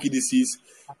synthetic indices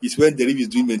is when the is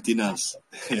doing maintenance.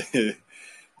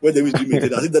 When the is doing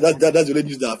maintenance, I think that's the only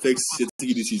news that affects synthetic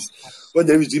indices. When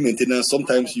the is doing maintenance,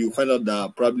 sometimes you find out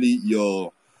that probably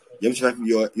your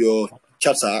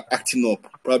charts are acting up,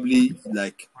 probably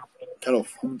like kind of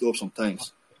hooked up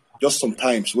sometimes. Just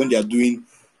sometimes when they are doing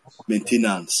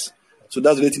maintenance. So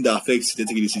that's the only thing that affects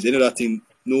synthetic indices. Any other thing,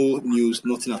 no news,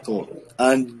 nothing at all.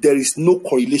 And there is no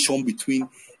correlation between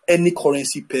any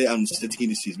currency pair and synthetic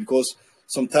indices, because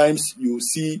sometimes you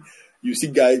see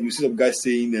some guys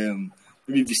saying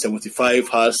maybe V75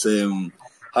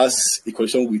 has a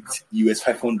correlation with US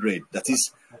 500. That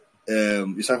is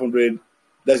US 500.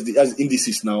 That's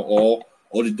indices now, or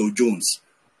the Dow Jones.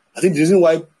 I think the reason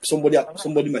why somebody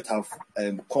might have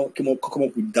come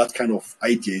up with that kind of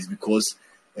idea is because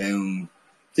I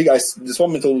think there's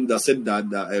one method that said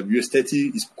that US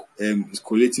 30 is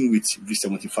correlating with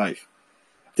V75. I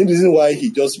think the reason why he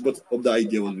just brought up the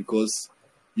idea was because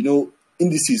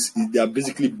indices, they are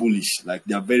basically bullish. Like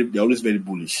they're always very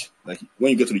bullish. Like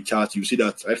when you get to the chart, you see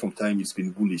that right from time it's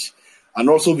been bullish, and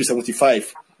also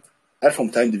V75 right from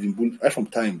time they've been bullish. Right from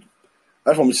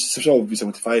the inception of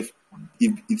V75,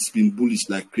 it's been bullish,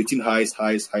 like creating highs,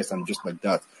 and just like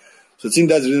that. So I think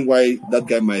that's the reason why that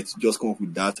guy might just come up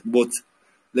with that. But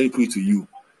let me put it to you: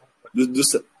 the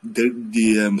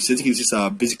synthetic indices are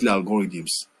basically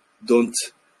algorithms. Don't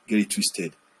get it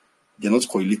twisted. They're not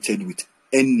correlated with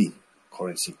any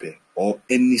currency pair or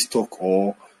any stock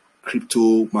or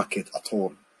crypto market at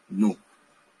all. No.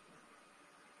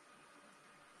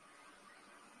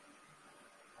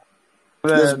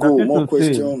 Let's go. More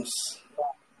questions.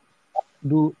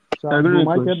 Do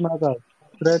market makers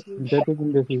trade synthetic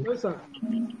indices?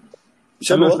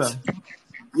 Hello, what?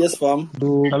 Yes, fam.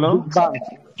 Do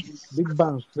big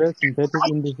banks trade synthetic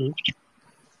indices?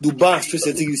 Do banks trade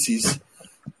synthetic indices?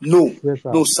 No. Yes,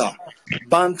 sir. No, sir.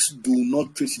 Banks do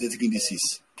not trade synthetic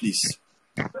indices, please.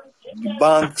 The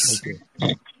banks.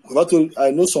 Okay.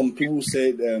 I know some people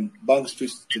said banks trade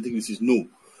synthetic indices. No.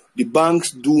 The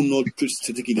banks do not trade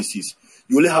synthetic indices.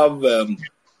 You only have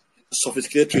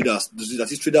sophisticated traders.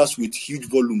 That is traders with huge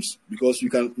volumes, because you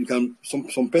can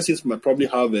some persons might probably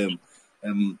have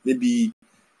maybe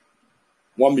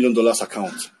 $1 million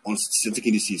account on synthetic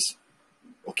indices.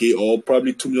 okay, or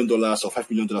probably $2 million or $5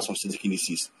 million on static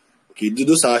indices. Okay,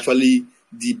 those are actually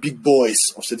the big boys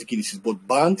of static indices, but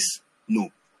banks,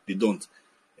 no, they don't.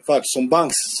 In fact, some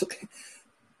banks,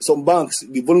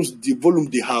 the volume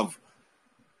they have,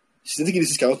 static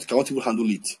indices cannot even handle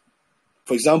it.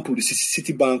 For example, the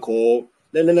Citibank, or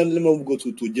let me go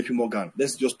to JP Morgan.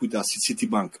 Let's just put it as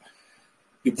Citibank.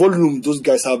 The volume those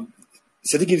guys have,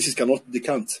 static indices they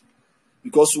can't.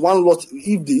 Because one lot,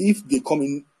 if they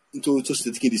come into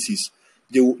static indices,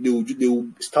 they will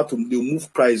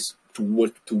move price to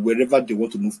wherever they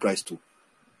want to move price to.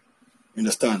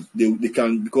 Understand? They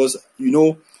can, because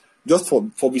just for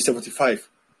V75,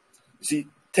 you see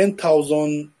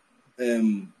 10,000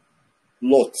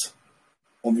 lot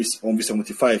on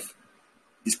V75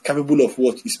 is capable of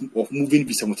moving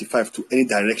V75 to any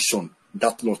direction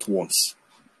that lot wants.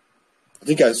 I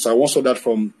think I once saw that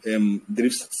from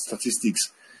derivative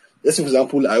statistics. Let's say, for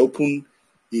example, I open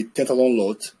a 10,000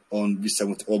 lot on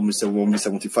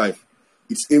V75.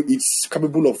 It's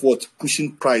capable of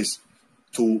pushing price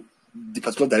to the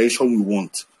particular direction we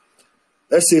want.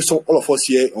 Let's say all of us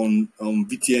here on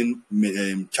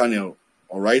VTN channel,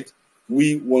 all right,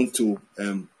 we want to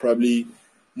probably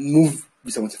move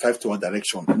V75 to our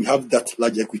direction. We have that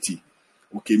large equity.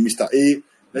 Okay, Mr. A,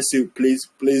 let's say placed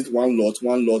one lot,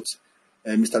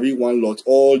 Mr. B one lot,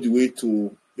 all the way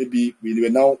to maybe we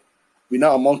now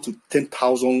amount to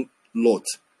 10,000 lot.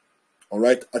 All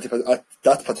right, at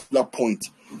that particular point,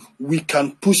 we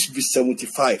can push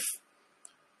V75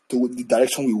 to the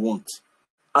direction we want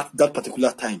at that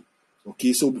particular time.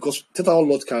 Okay, so because 10,000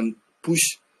 lot can push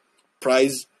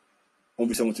price on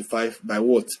V75 by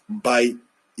what? By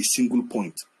a single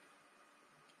point.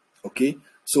 Okay,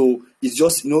 so it's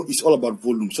just it's all about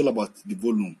volume. It's all about the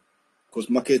volume, because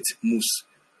market moves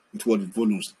with what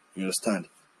volumes. You understand?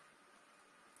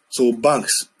 So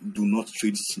banks do not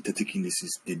trade synthetic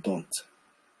indices. They don't.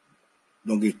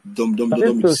 Don't be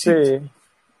deceived.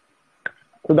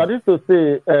 So that is to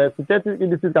say, synthetic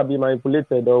indices can be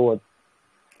manipulated or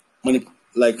what?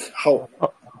 Like how?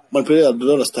 Manipulated? I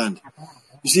don't understand.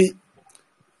 You see,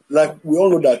 like we all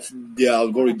know that there are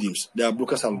algorithms. There are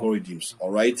brokers' algorithms.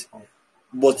 All right,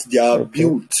 but they are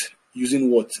built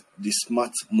using what? The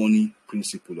smart money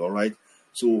principle. All right.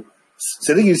 So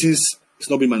synthetic indices is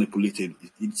not being manipulated.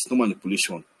 It's not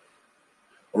manipulation.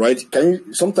 All right.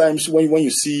 Sometimes when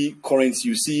you see currents,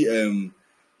 you see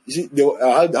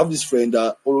I have this friend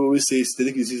that always says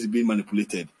synthetic indices is being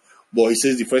manipulated, but he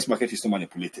says the Forex market is not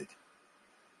manipulated.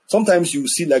 Sometimes you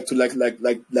see like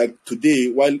today,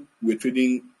 while we're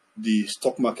trading the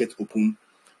stock market open,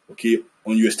 okay,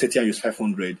 on US 30 and US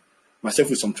 500, myself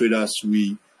with some traders,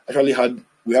 we actually had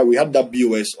that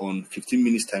BOS on 15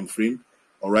 minutes time frame.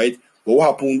 All right, but what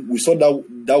happened? We saw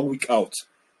that week out,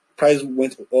 price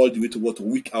went all the way to a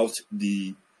week out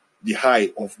the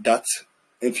high of that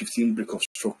M15 break of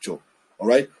structure. All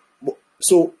right,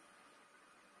 so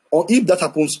if that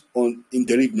happens in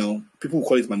derivative now, people will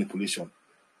call it manipulation.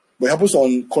 But it happens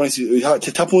on currency.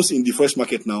 It happens in the first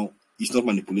market now. It's not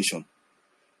manipulation.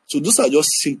 So those are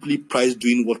just simply price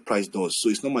doing what price does. So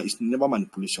it's never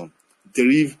manipulation.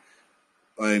 Derivative,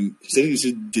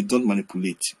 they don't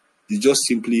manipulate. It's just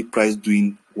simply price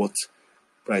doing what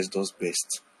price does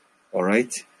best. All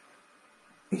right.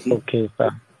 Mm-hmm. Okay,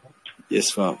 sir. Yes,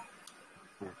 fam.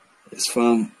 Yes,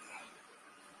 fam.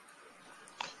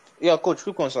 Yeah, coach,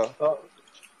 quick one, sir.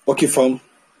 Okay, fam.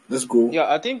 Let's go.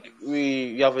 Yeah, I think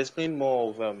you have explained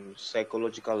more of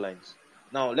psychological lines.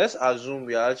 Now, let's assume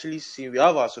we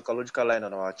have our psychological line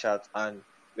on our chart, and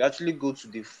we actually go to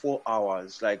the 4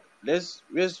 hours. Like, let's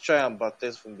try and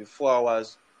backtest from the 4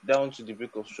 hours down to the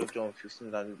break of structure on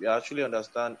 15, and we actually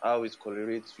understand how it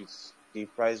correlates with the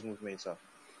price movement, sir.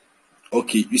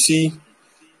 Okay, you see,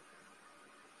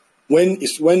 when a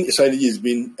strategy is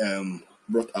being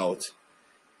brought out,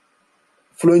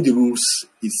 following the rules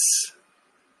is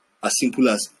as simple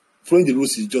as following the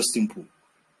rules is just simple.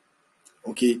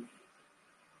 Okay,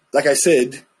 like I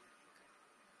said,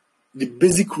 the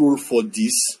basic rule for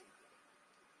this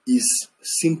is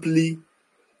simply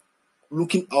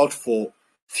looking out for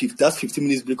that 15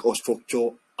 minutes break of structure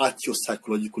at your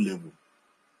psychological level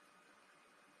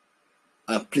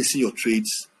and placing your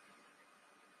trades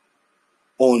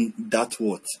on that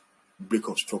break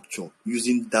of structure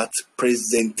using that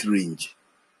present range.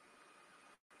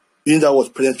 Using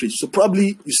that present range. So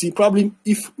probably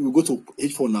if we go to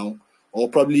H4 now, or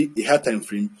probably a higher time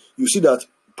frame, you see that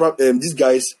these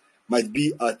guys might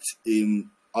be at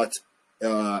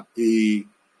a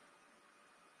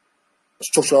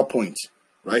structural point,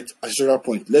 right? At a structural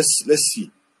point. Let's see.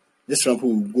 Let's, for example,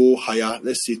 we'll go higher.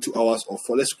 Let's say 2 hours or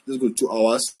 4. Let's go 2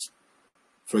 hours,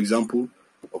 for example.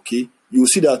 okay, you will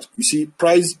see that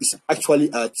price is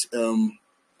actually at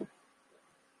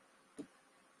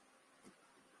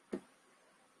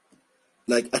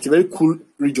like at a very cool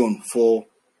region for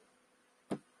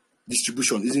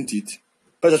distribution, isn't it?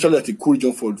 Price actually at a cool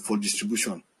region for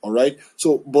distribution. All right.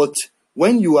 So, but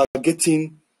when you are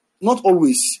getting, not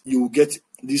always you will get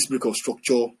this break of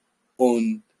structure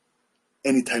on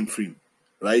any time frame,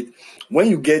 right? When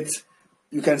you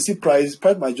can see price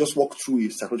might just walk through a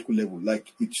psychological level,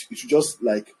 like it should just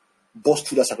like bust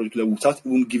through that psychological level without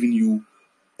even giving you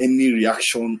any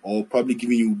reaction or probably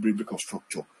giving you break of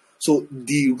structure. So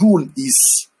the rule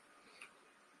is,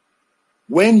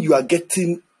 when you are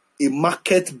getting a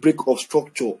market break of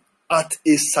structure at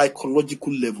a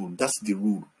psychological level, that's the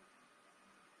rule.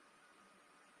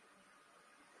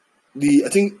 I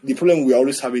think the problem we're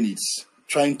always having is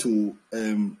trying to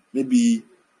maybe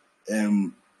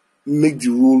make the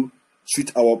rule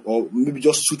suit or maybe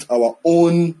just suit our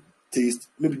own taste,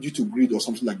 maybe due to greed or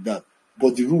something like that.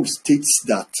 But the rule states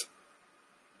that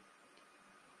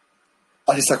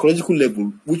at a psychological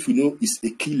level, which we know is a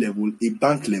key level, a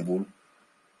bank level,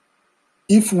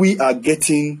 if we are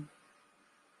getting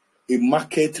a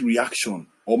market reaction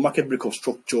or market break of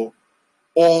structure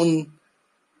on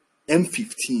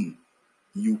M15,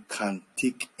 you can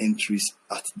take entries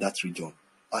at that region.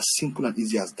 As simple and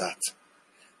easy as that.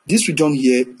 This region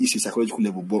here is a psychological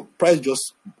level, but price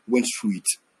just went through it.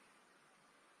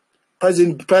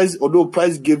 Although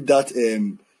price gave that,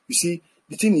 you see,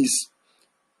 the thing is,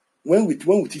 when we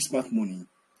take smart money,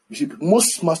 you see,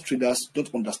 most smart traders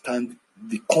don't understand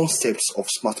the concepts of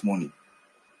smart money.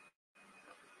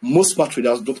 Most smart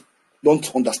traders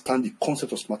don't understand the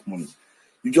concept of smart money.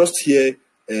 You just hear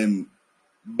the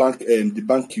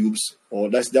bank cubes, or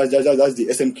that's the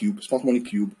SM cube, smart money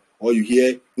cube, or you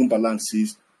hear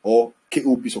imbalances or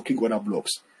KOBs or king order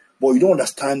blocks, but you don't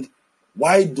understand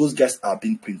why those guys are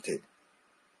being printed.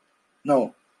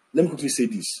 Now, let me quickly say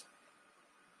this: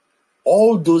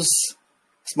 all those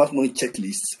smart money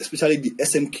checklists, especially the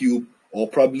SM cube or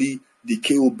probably the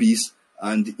KOBs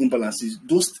and the imbalances,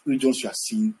 those regions you are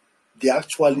seeing,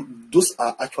 those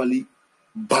are actually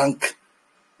bank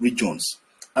regions.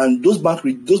 And those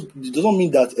it doesn't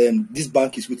mean that this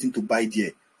bank is waiting to buy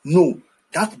there. No,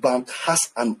 that bank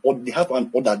has they have an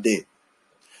order there.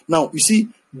 Now, you see,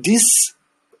 this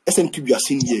SM cube you are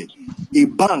seeing here, a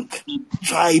bank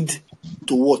tried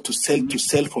to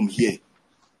sell from here,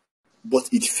 but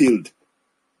it failed.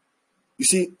 You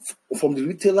see, from the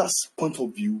retailer's point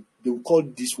of view, they will call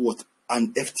this what?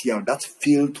 An FTR, that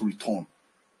failed to return.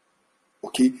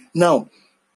 Okay, now,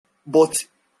 but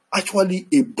actually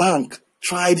a bank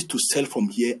tried to sell from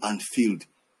here and failed.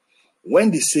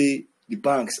 When they say the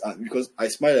banks are, because I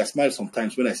smile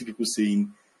sometimes when I see people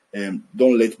saying,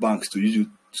 don't let banks to use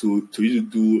you to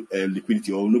do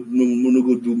liquidity, or no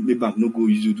go do, maybe bank no go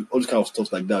use you do all this kind of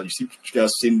stuff like that. You see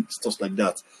traders saying stuff like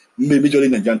that, majorly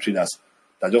Nigerian traders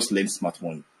that just learn smart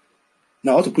money.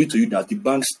 Now I want to put it to you that the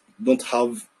banks don't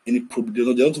have any problem, they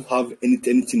don't have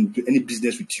anything, any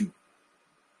business with you.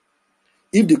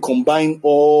 If they combine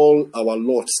all our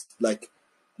lots, like,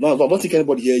 no, I don't think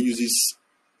anybody here uses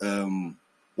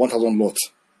 1,000 lots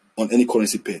on any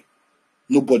currency pair.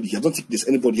 Nobody. I don't think there's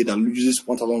anybody here that uses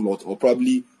 1,000 lot or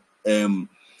probably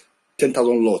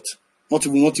 10,000 lot. Not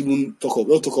even talk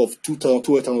of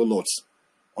 2,000 lots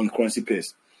on currency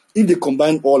pairs. If they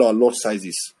combine all our lot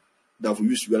sizes that we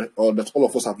use, or that all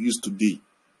of us have used today,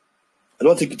 I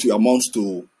don't think it will amount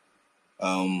to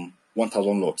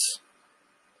 1,000 lots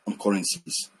on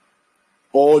currencies.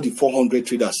 All the 400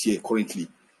 traders here currently, if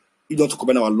you don't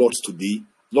combine our lots today,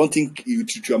 I don't think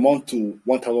it will amount to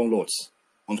 1,000 lots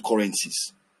on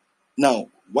currencies. Now,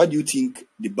 why do you think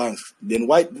the banks? Then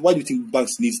why do you think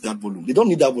banks need that volume? They don't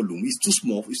need that volume. It's too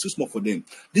small. It's too small for them.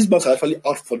 These banks are actually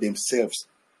out for themselves.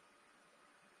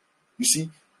 You see,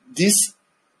 these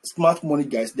smart money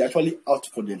guys, they're actually out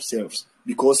for themselves,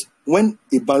 because when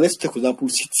a bank, let's take for example,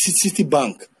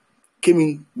 Citibank came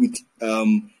in with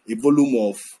a volume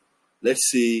of, let's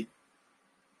say,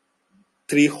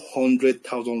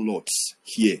 300,000 lots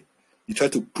here. They try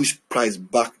to push price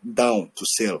back down to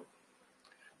sell.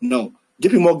 Now,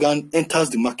 JP Morgan enters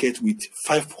the market with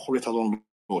 500,000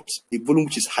 lots, a volume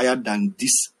which is higher than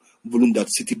this volume that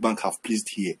Citibank have placed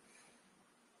here.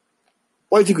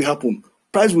 What do you think will happen?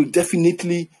 Price will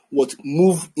definitely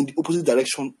move in the opposite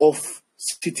direction of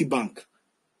Citibank.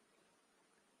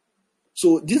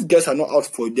 So these guys are not out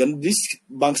for them. These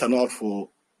banks are not out for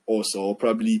us, or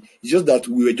probably it's just that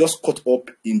we were just caught up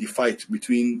in the fight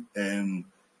between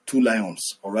two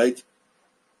lions. All right.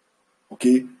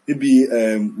 Okay. Maybe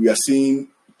we are seeing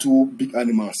two big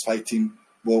animals fighting,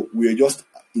 but we are just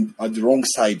at the wrong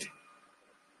side.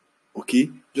 Okay,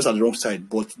 just at the wrong side.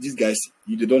 But these guys,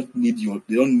 they don't need your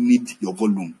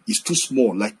volume. It's too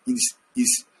small. Like it's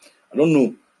I don't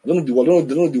know the word. I don't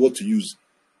know the word to use.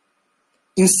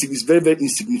 It's very, very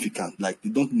insignificant. Like they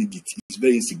don't need it. It's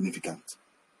very insignificant.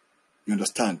 You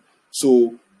understand?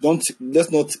 So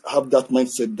let's not have that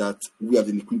mindset that we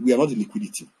are not the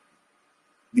liquidity.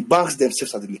 The banks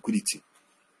themselves are the liquidity.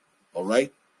 All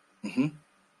right.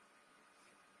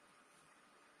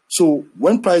 So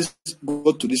when price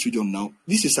got to this region now,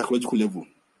 this is psychological level,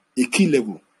 a key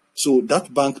level. So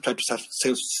that bank tried to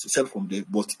sell from there,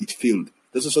 but it failed.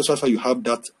 That's why you have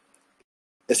that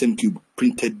SM cube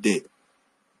printed there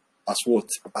as what?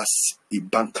 As a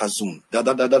banker zone.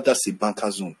 That's a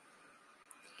banker zone.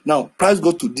 Now, price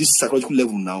got to this psychological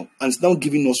level now, and it's now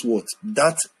giving us what?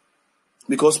 That,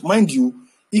 because mind you,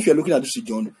 if you're looking at this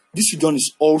region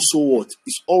is also what?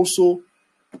 It's also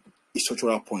a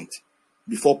structural point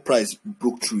before price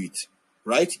broke through it,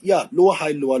 right? Yeah, lower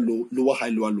high, lower low, lower high,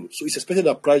 lower low. So it's expected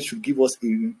that price should give us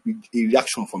a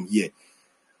reaction from here.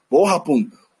 But what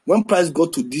happened? When price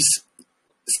got to this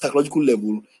psychological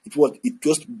level, it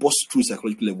just burst through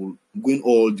psychological level, going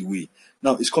all the way.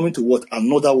 Now it's coming to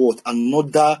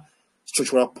another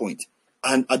structural point,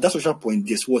 and at that structural point,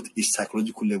 guess what? Is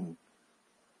psychological level.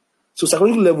 So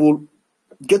psychological level,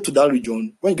 get to that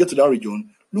region. When you get to that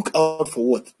region, look out for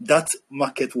what? That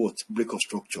market break of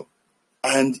structure,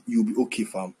 and you'll be okay,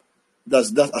 fam.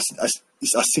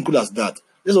 It's as simple as that.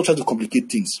 Let's not try to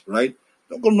complicate things, right?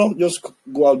 Not just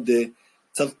go out there,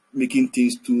 start making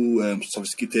things too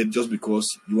sophisticated just because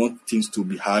you want things to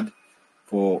be hard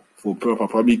for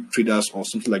probably traders or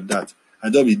something like that.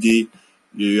 At the end of the day,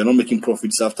 you're not making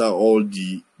profits after all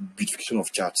the beautification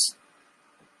of charts.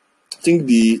 I think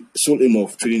the sole aim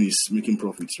of trading is making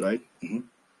profits, right? You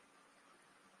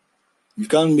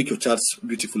can't make your charts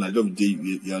beautiful. At the end of the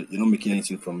day, you're not making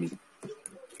anything from it.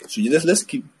 So let's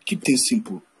keep things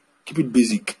simple, keep it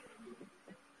basic.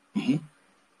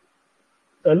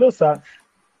 Hello, sir.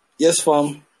 Yes,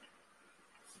 fam.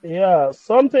 Yeah,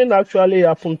 something actually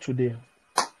happened today.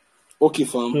 Okay,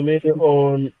 fam. To me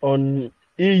on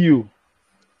EU.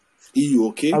 EU,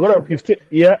 okay. I got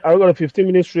a 15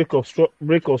 minutes break of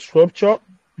structure.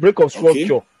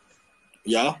 Okay.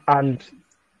 Yeah. And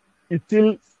it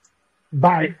still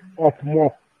buy up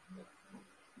more.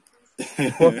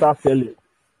 Before start selling.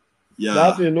 Yeah.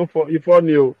 That's if on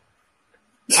you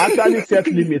actually set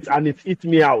limits and it hit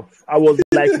me out. I was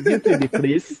like, this is the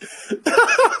place.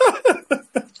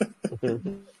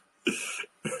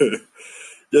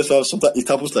 Yes, sometimes it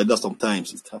happens like that.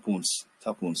 Sometimes it happens.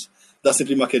 That's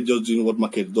simply market just doing what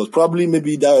market does. Probably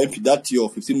maybe that your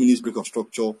 15 minutes break of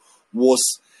structure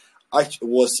was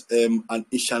an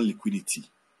Asian liquidity.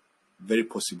 Very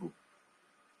possible.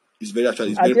 It's very At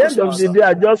the end of the day,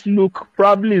 I just look.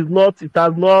 Probably it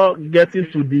has not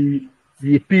getting to the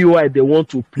POI they want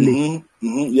to play.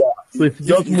 Yeah. So it's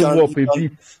just move up a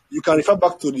bit. You can refer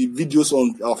back to the videos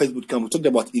on our Facebook account. We talked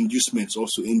about inducements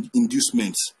also.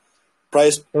 Inducements.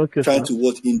 Price trying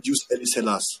to induce early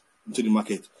sellers into the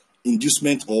market.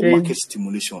 Inducement or market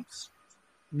stimulation.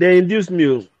 They induce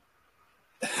me.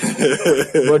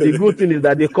 But the good thing is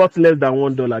that they cut less than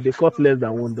 $1. They cut less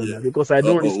than $1 because I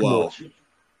don't risk much.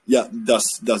 Yeah,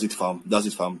 that's it, fam. That's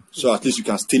it, fam. So at least you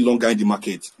can stay longer in the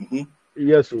market.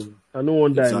 Yes, sir. I don't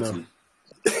want that now.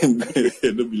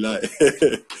 Don't be lying.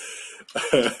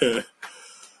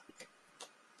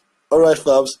 All right,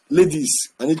 fams. Ladies,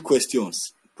 I need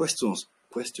questions. Questions.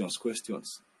 Good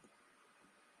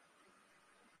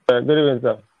evening,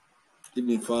 sir. Good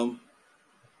evening, fam.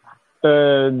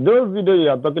 Those videos you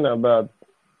are talking about,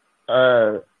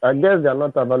 I guess they are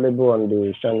not available on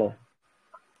the channel.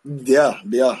 They are.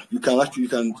 You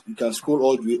can scroll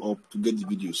all the way up to get the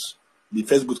videos. The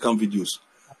first bootcamp videos.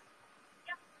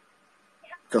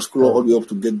 You can scroll all the way up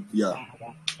to get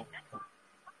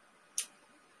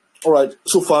All right.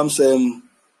 So fams,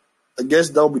 I guess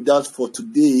that will be that for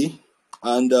today.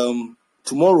 And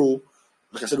tomorrow,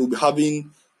 like I said, we'll be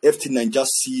having FT Niger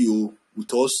CEO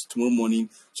with us tomorrow morning.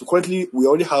 So currently, we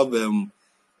already have an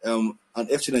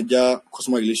FT Niger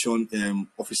customer relation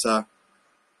officer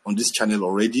on this channel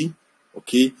already.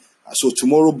 Okay. So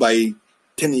tomorrow by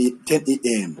 10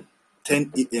 a.m.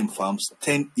 farms,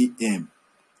 10 a.m.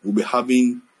 we'll be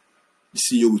having the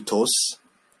CEO with us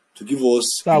to give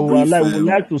us I would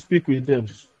like to speak with them.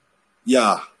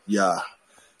 Yeah.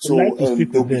 So I'd like to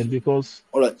speak with them because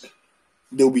all right,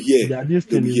 they'll be here. That this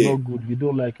thing is not good. We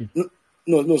don't like it.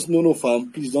 No,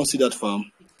 fam. Please don't see that,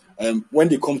 fam. When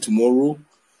they come tomorrow,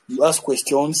 you ask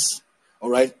questions. All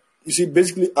right. You see,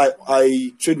 basically,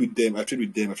 I trade with them. I trade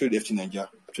with FT Niger.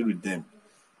 I trade with them.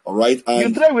 All right, You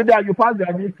and trade with them, you pass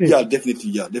their meeting. yeah,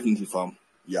 definitely, fam.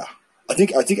 Yeah, I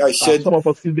think I shared. Some of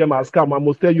us see them as scam. I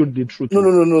must tell you the truth. No,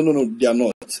 they are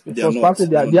not. They are Because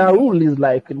not. their rule is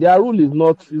not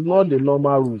the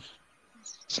normal rules.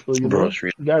 So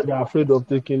guys are afraid of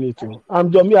taking it.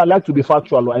 I'm just me. I like to be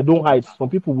factual. I don't hide. Some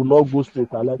people will not go straight.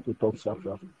 I like to talk sharp.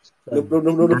 No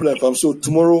problem, fam. So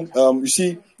tomorrow, you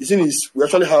see, the thing is, we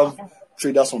actually have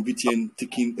traders on VTN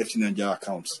taking FT Nigeria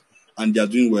accounts, and they are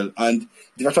doing well. And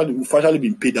we've actually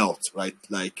been paid out, right?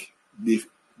 Like they've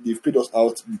paid us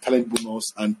out the talent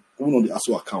bonus and even on the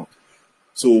ASO account.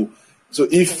 So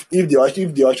if they're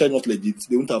actually not legit,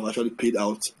 they wouldn't have actually paid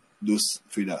out those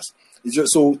traders. It's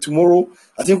just so tomorrow.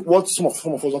 I think what some of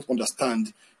us don't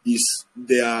understand is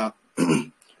their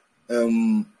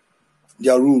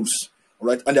rules,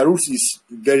 right? And their rules is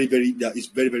very very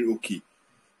okay,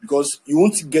 because you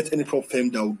won't get any prop firm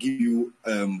that will give you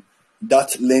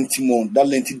that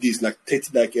lengthy days, like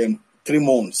 3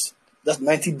 months. That's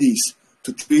 90 days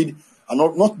to trade, and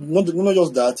not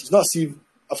just that. It's not as if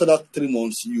after that 3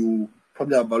 months you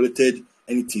probably have evaluated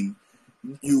anything.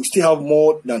 You still have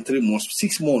more than 3 months,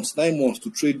 6 months, 9 months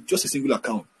to trade just a single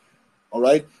account. All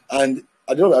right, and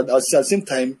at the same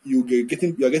time you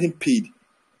are getting paid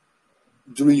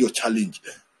during your challenge.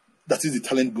 That is the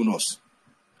talent bonus.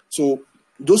 So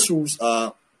those rules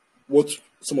are what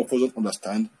some of us don't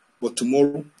understand, but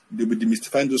tomorrow they'll be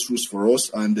demystifying those rules for us,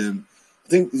 and I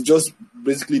think it's just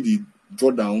basically the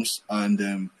drawdowns and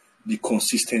the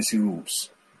consistency rules.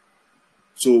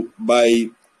 So by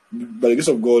the grace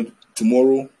of God,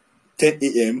 tomorrow 10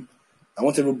 a.m. I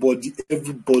want everybody,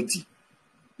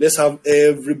 let's have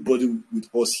everybody with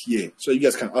us here, so you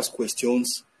guys can ask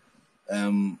questions,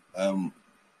 and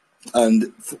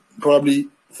probably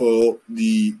for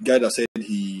the guy that said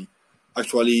he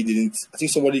actually didn't, I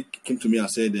think somebody came to me and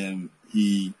said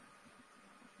he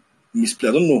misplayed.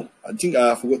 I don't know. I think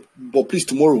I forgot. But please,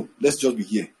 tomorrow, let's just be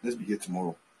here. Let's be here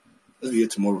tomorrow.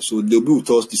 So they'll be with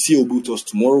us. The CEO will be with us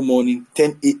tomorrow morning,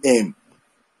 10 a.m.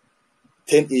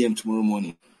 10 a.m. tomorrow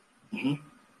morning.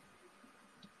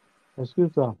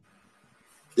 Excuse sir.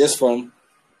 Yes, fam.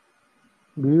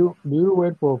 Do you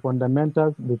wait for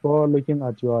fundamentals before looking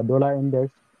at your dollar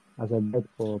index as a bet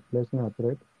for placing a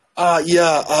trade?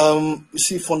 You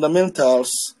see,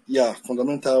 fundamentals. Yeah,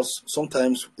 fundamentals.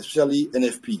 Sometimes, especially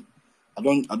NFP. I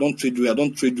don't trade during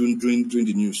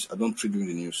the news. I don't trade during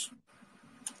the news.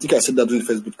 I think I said that during the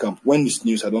first bootcamp. When it's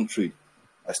news, I don't trade.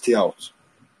 I stay out.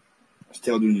 I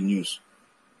stay out during the news.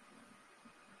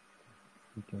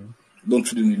 Okay. Don't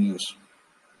trade during the news.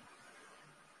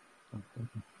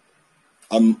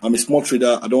 I'm a small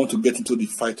trader. I don't want to get into the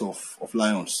fight of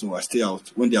lions, so I stay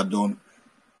out. When they are done,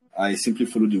 I simply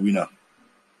follow the winner.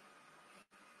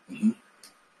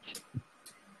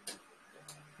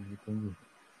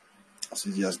 As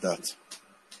easy as that.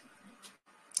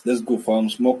 Let's go,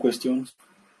 farms. More questions?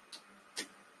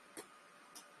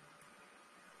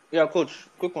 Yeah, coach.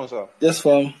 Quick one, sir. Yes,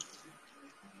 farm.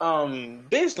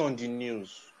 Based on the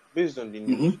news,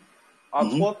 at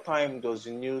what time does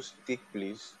the news take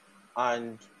place,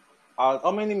 and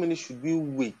how many minutes should we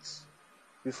wait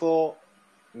before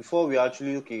we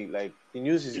actually like the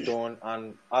news is done,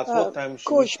 and at what time should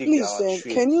Coach, we take our please,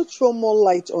 trade? can you throw more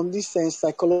light on this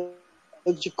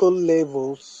psychological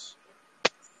levels?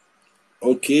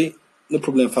 Okay, no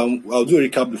problem, fam. I'll do a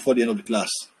recap before the end of the class.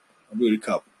 I'll do a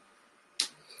recap.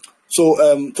 So,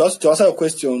 to answer your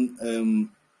question,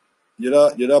 the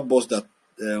other boss that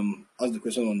asked the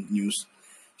question on news.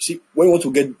 See, when you want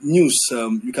to get news,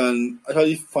 you can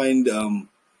actually find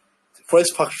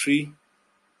Forex Factory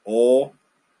or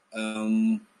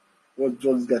what's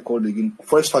this guy called again?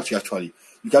 Forex Factory. Actually,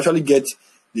 you can actually get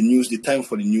the news, the time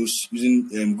for the news,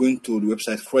 using going to the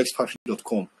website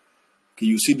forexfactory.com. Okay,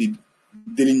 you see the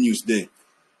daily news there,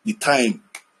 the time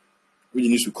when the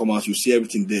news will come out. You see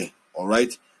everything there. All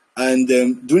right, and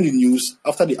during the news,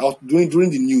 during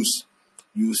the news,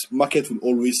 market will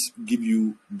always give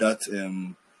you that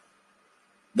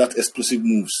explosive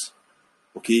moves.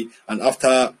 Okay, and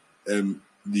after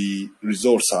the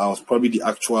results are out, probably the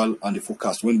actual and the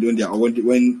forecast. When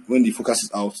the forecast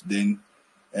is out, then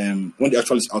when the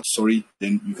actual is out,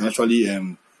 then you can actually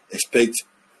expect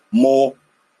more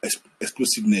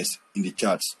explosiveness in the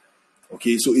charts.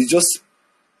 Okay, so it's just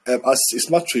as a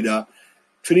smart trader,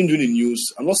 trading during the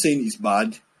news. I'm not saying it's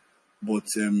bad, but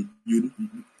you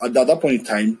at that point in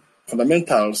time,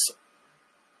 fundamentals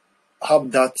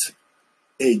have that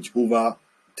edge over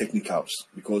technicals,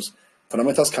 because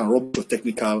fundamentals can rob your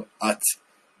technical at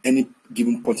any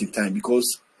given point in time.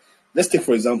 Because let's take,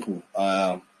 for example,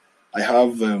 I'm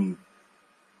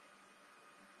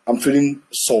trading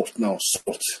salt now.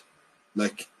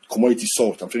 like commodity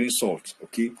salt. I'm trading salt,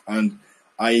 okay, and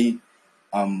I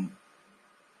am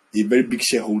a very big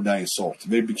shareholder in salt,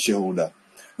 very big shareholder.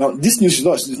 Now, this news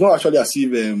is not actually as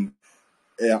if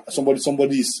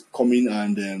somebody is coming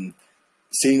and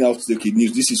saying out the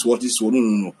news. This is what. No, no,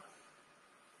 no.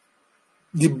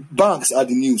 The banks are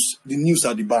the news. The news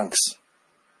are the banks.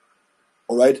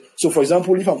 All right. So, for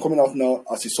example, if I'm coming out now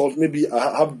as a salt, maybe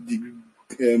I have the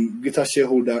greater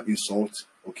shareholder in salt.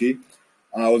 Okay,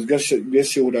 and I was greater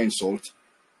shareholder in salt,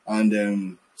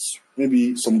 and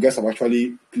maybe some guys have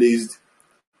actually placed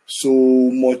so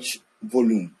much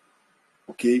volume.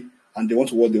 Okay, and they want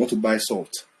to buy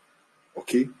salt.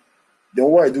 Okay, then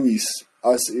what I do is,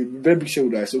 as a very big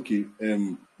shareholder, I say, okay,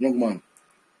 young man,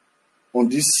 on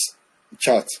this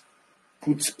chart,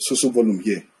 put so volume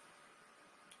here.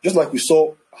 Just like we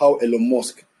saw how Elon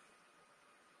Musk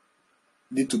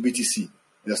did to BTC.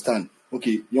 Understand?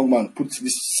 Okay, young man, put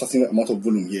this certain amount of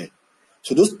volume here.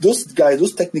 So those guys,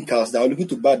 those technicals that are looking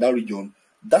to buy that region,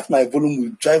 that my volume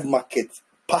will drive market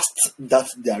past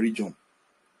their region.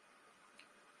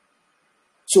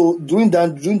 So during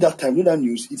that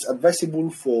news, it's advisable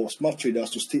for smart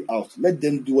traders to stay out. Let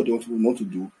them do what they want to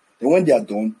do. Then when they are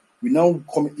done, we now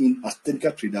come in as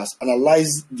technical traders,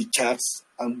 analyze the charts,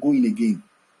 and go in again.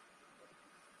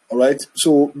 All right.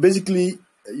 So basically,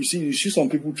 you see some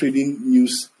people trading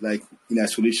news like in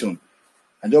isolation,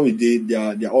 and then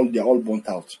they're all burnt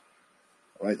out.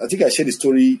 All right. I think I shared the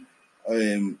story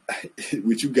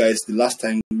with you guys the last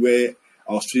time where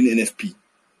I was trading NFP.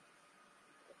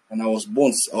 And I was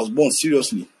born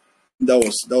seriously. That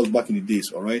was back in the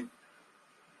days, all right.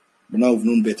 But now we've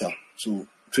known better. So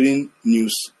trading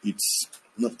news, it's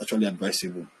not actually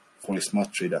advisable for a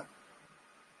smart trader.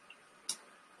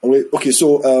 All right. Okay.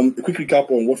 So a quick recap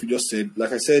on what we just said.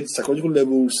 Like I said, psychological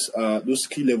levels are those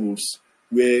key levels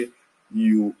where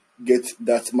you get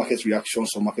that market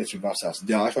reactions or market reversals.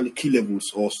 They are actually key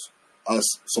levels, or as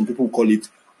some people call it,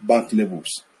 bank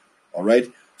levels. All right.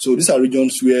 So these are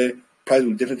regions where price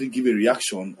will definitely give a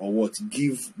reaction or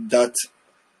give that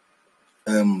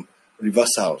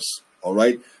reversals. All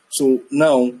right. So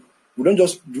now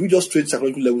do we just trade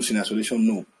psychological levels in isolation?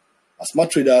 No. As smart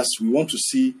traders, we want to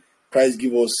see price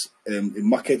give us a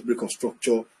market break of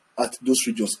structure at those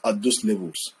regions, at those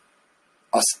levels,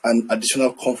 as an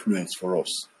additional confluence for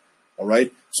us. All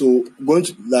right. So going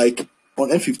to like on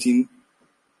M15.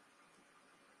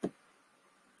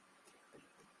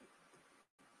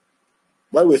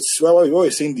 While we're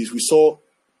saying this, we saw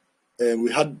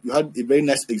we had a very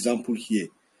nice example here.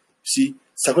 See,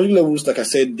 psychological levels, like I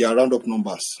said, they are round-up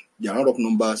numbers. They are round-up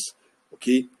numbers,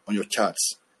 okay, on your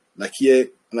charts. Like here,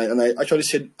 and I actually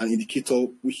said an indicator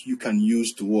which you can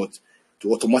use to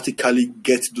automatically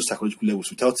get those psychological levels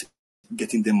without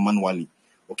getting them manually,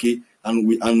 okay.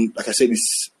 And like I said,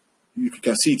 you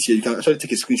can see it here. You can actually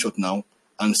take a screenshot now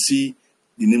and see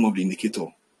the name of the indicator.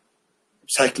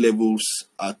 Psych levels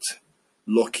at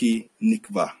Lucky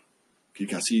Nikva. Okay,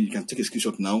 you can take a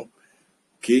screenshot now.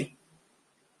 Okay.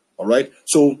 All right.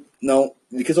 So now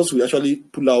indicators will actually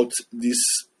pull out these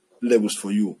levels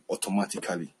for you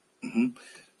automatically.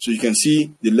 So you can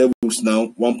see the levels now: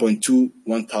 1.2,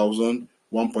 1,000,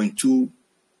 1.2,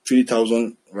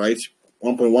 3,000, right?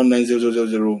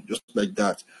 1.190000, just like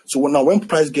that. So now when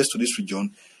price gets to this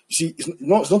region, you see it's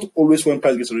not always when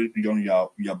price gets to this region you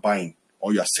are buying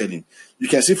or you are selling. You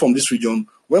can see from this region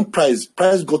when price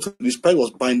got to this, price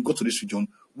was buying, got to this region,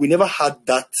 we never had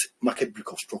that market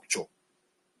break of structure.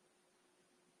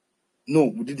 No,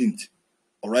 we didn't.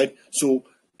 All right. So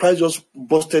price just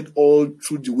busted all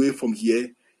through the way from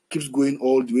here, keeps going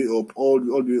all the way up, all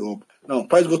the way up. Now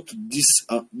price got to this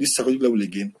psychological level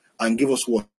again and gave us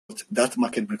what? That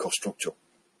market break of structure.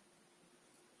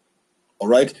 All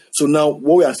right. So now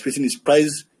what we are expecting is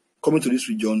price coming to this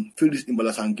region, fill this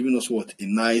imbalance and giving us what? A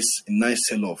nice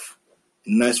sell-off. A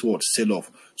nice what?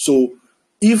 Sell-off. So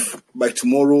if by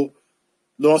tomorrow,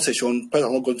 long session, price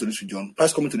are not going to this region,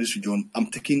 price coming to this region, I'm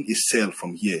taking a sell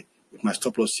from here with my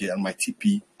stop loss here and my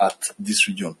TP at this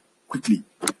region quickly.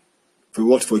 For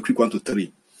a quick 1 to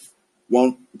 3.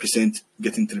 1%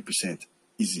 getting 3%.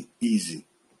 Easy.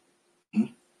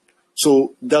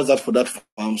 So that's that for that,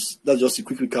 farms. That's just a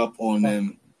quick recap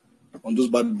on those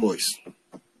bad boys.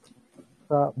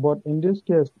 But in this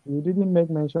case, you didn't make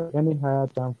mention of any higher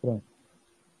time frame.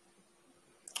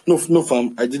 No,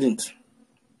 fam, I didn't.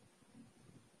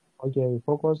 Okay,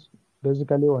 focus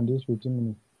basically on this 15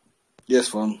 minutes. Yes,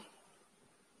 fam.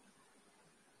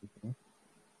 Okay.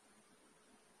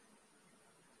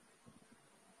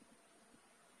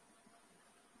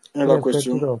 Another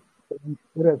question?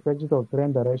 Irrespective of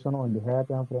trend direction on the higher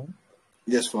time frame?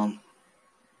 Yes, fam.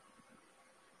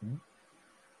 Okay.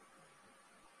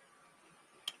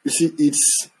 You see,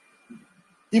 it's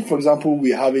if, for example,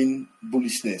 we're having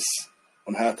bullishness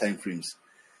on higher time frames,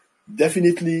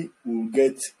 definitely we'll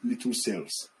get little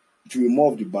sales. It will be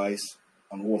more of the buys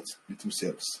and what little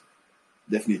sales,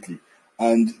 definitely.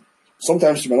 And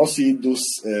sometimes you might not see those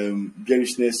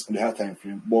bearishness on the higher time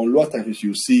frame, but on lower time frames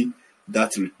you'll see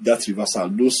that reversal,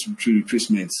 those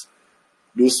retracements,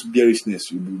 those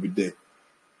bearishness will be there.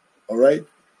 All right.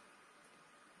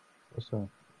 Yes, sir.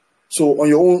 So on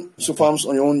your own, so farms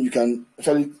on your own, you can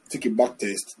actually take a back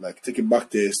test,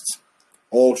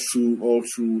 all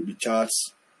through the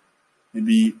charts,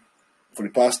 maybe for the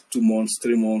past 2 months,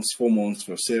 3 months, 4 months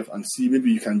for yourself, and see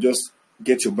maybe you can just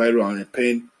get your biro and a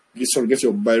pen, get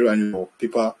your biro and your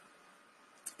paper,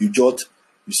 you jot,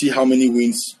 you see how many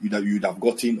wins you'd have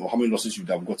gotten or how many losses you'd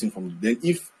have gotten from it. Then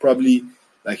if probably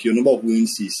like your number of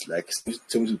wins is like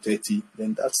 7 to 30,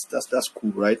 then that's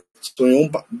cool, right? So on your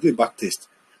own do a back test.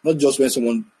 Not just when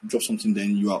someone drops something,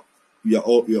 then you're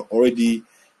already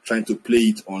trying to play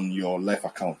it on your live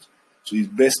account. So it's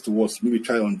best to maybe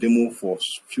try on demo for a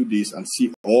few days and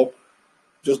see, or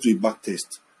just do a back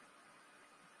test.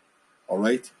 All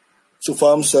right. So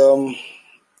farms, that'll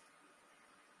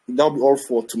be all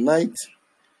for tonight.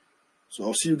 So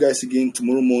I'll see you guys again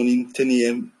tomorrow morning, 10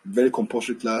 a.m. Very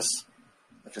compulsory class.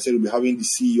 Like I said, we'll be having the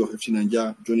CEO of FC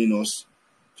Nigeria joining us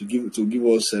to give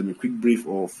us a quick brief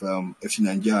of FC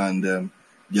Nigeria and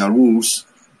their rules,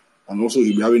 and also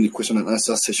he'll be having a question and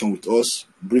answer session with us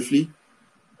briefly.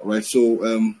 All right. So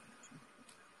in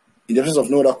the absence of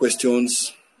no other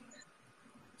questions,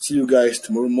 see you guys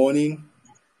tomorrow morning.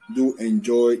 Do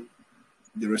enjoy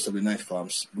the rest of the night,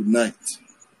 farms. Good night.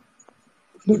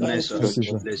 Good night, sir.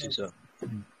 God bless you, sir.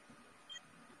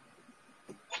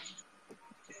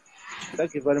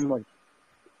 Thank you very much.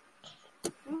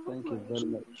 Thank you very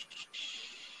much.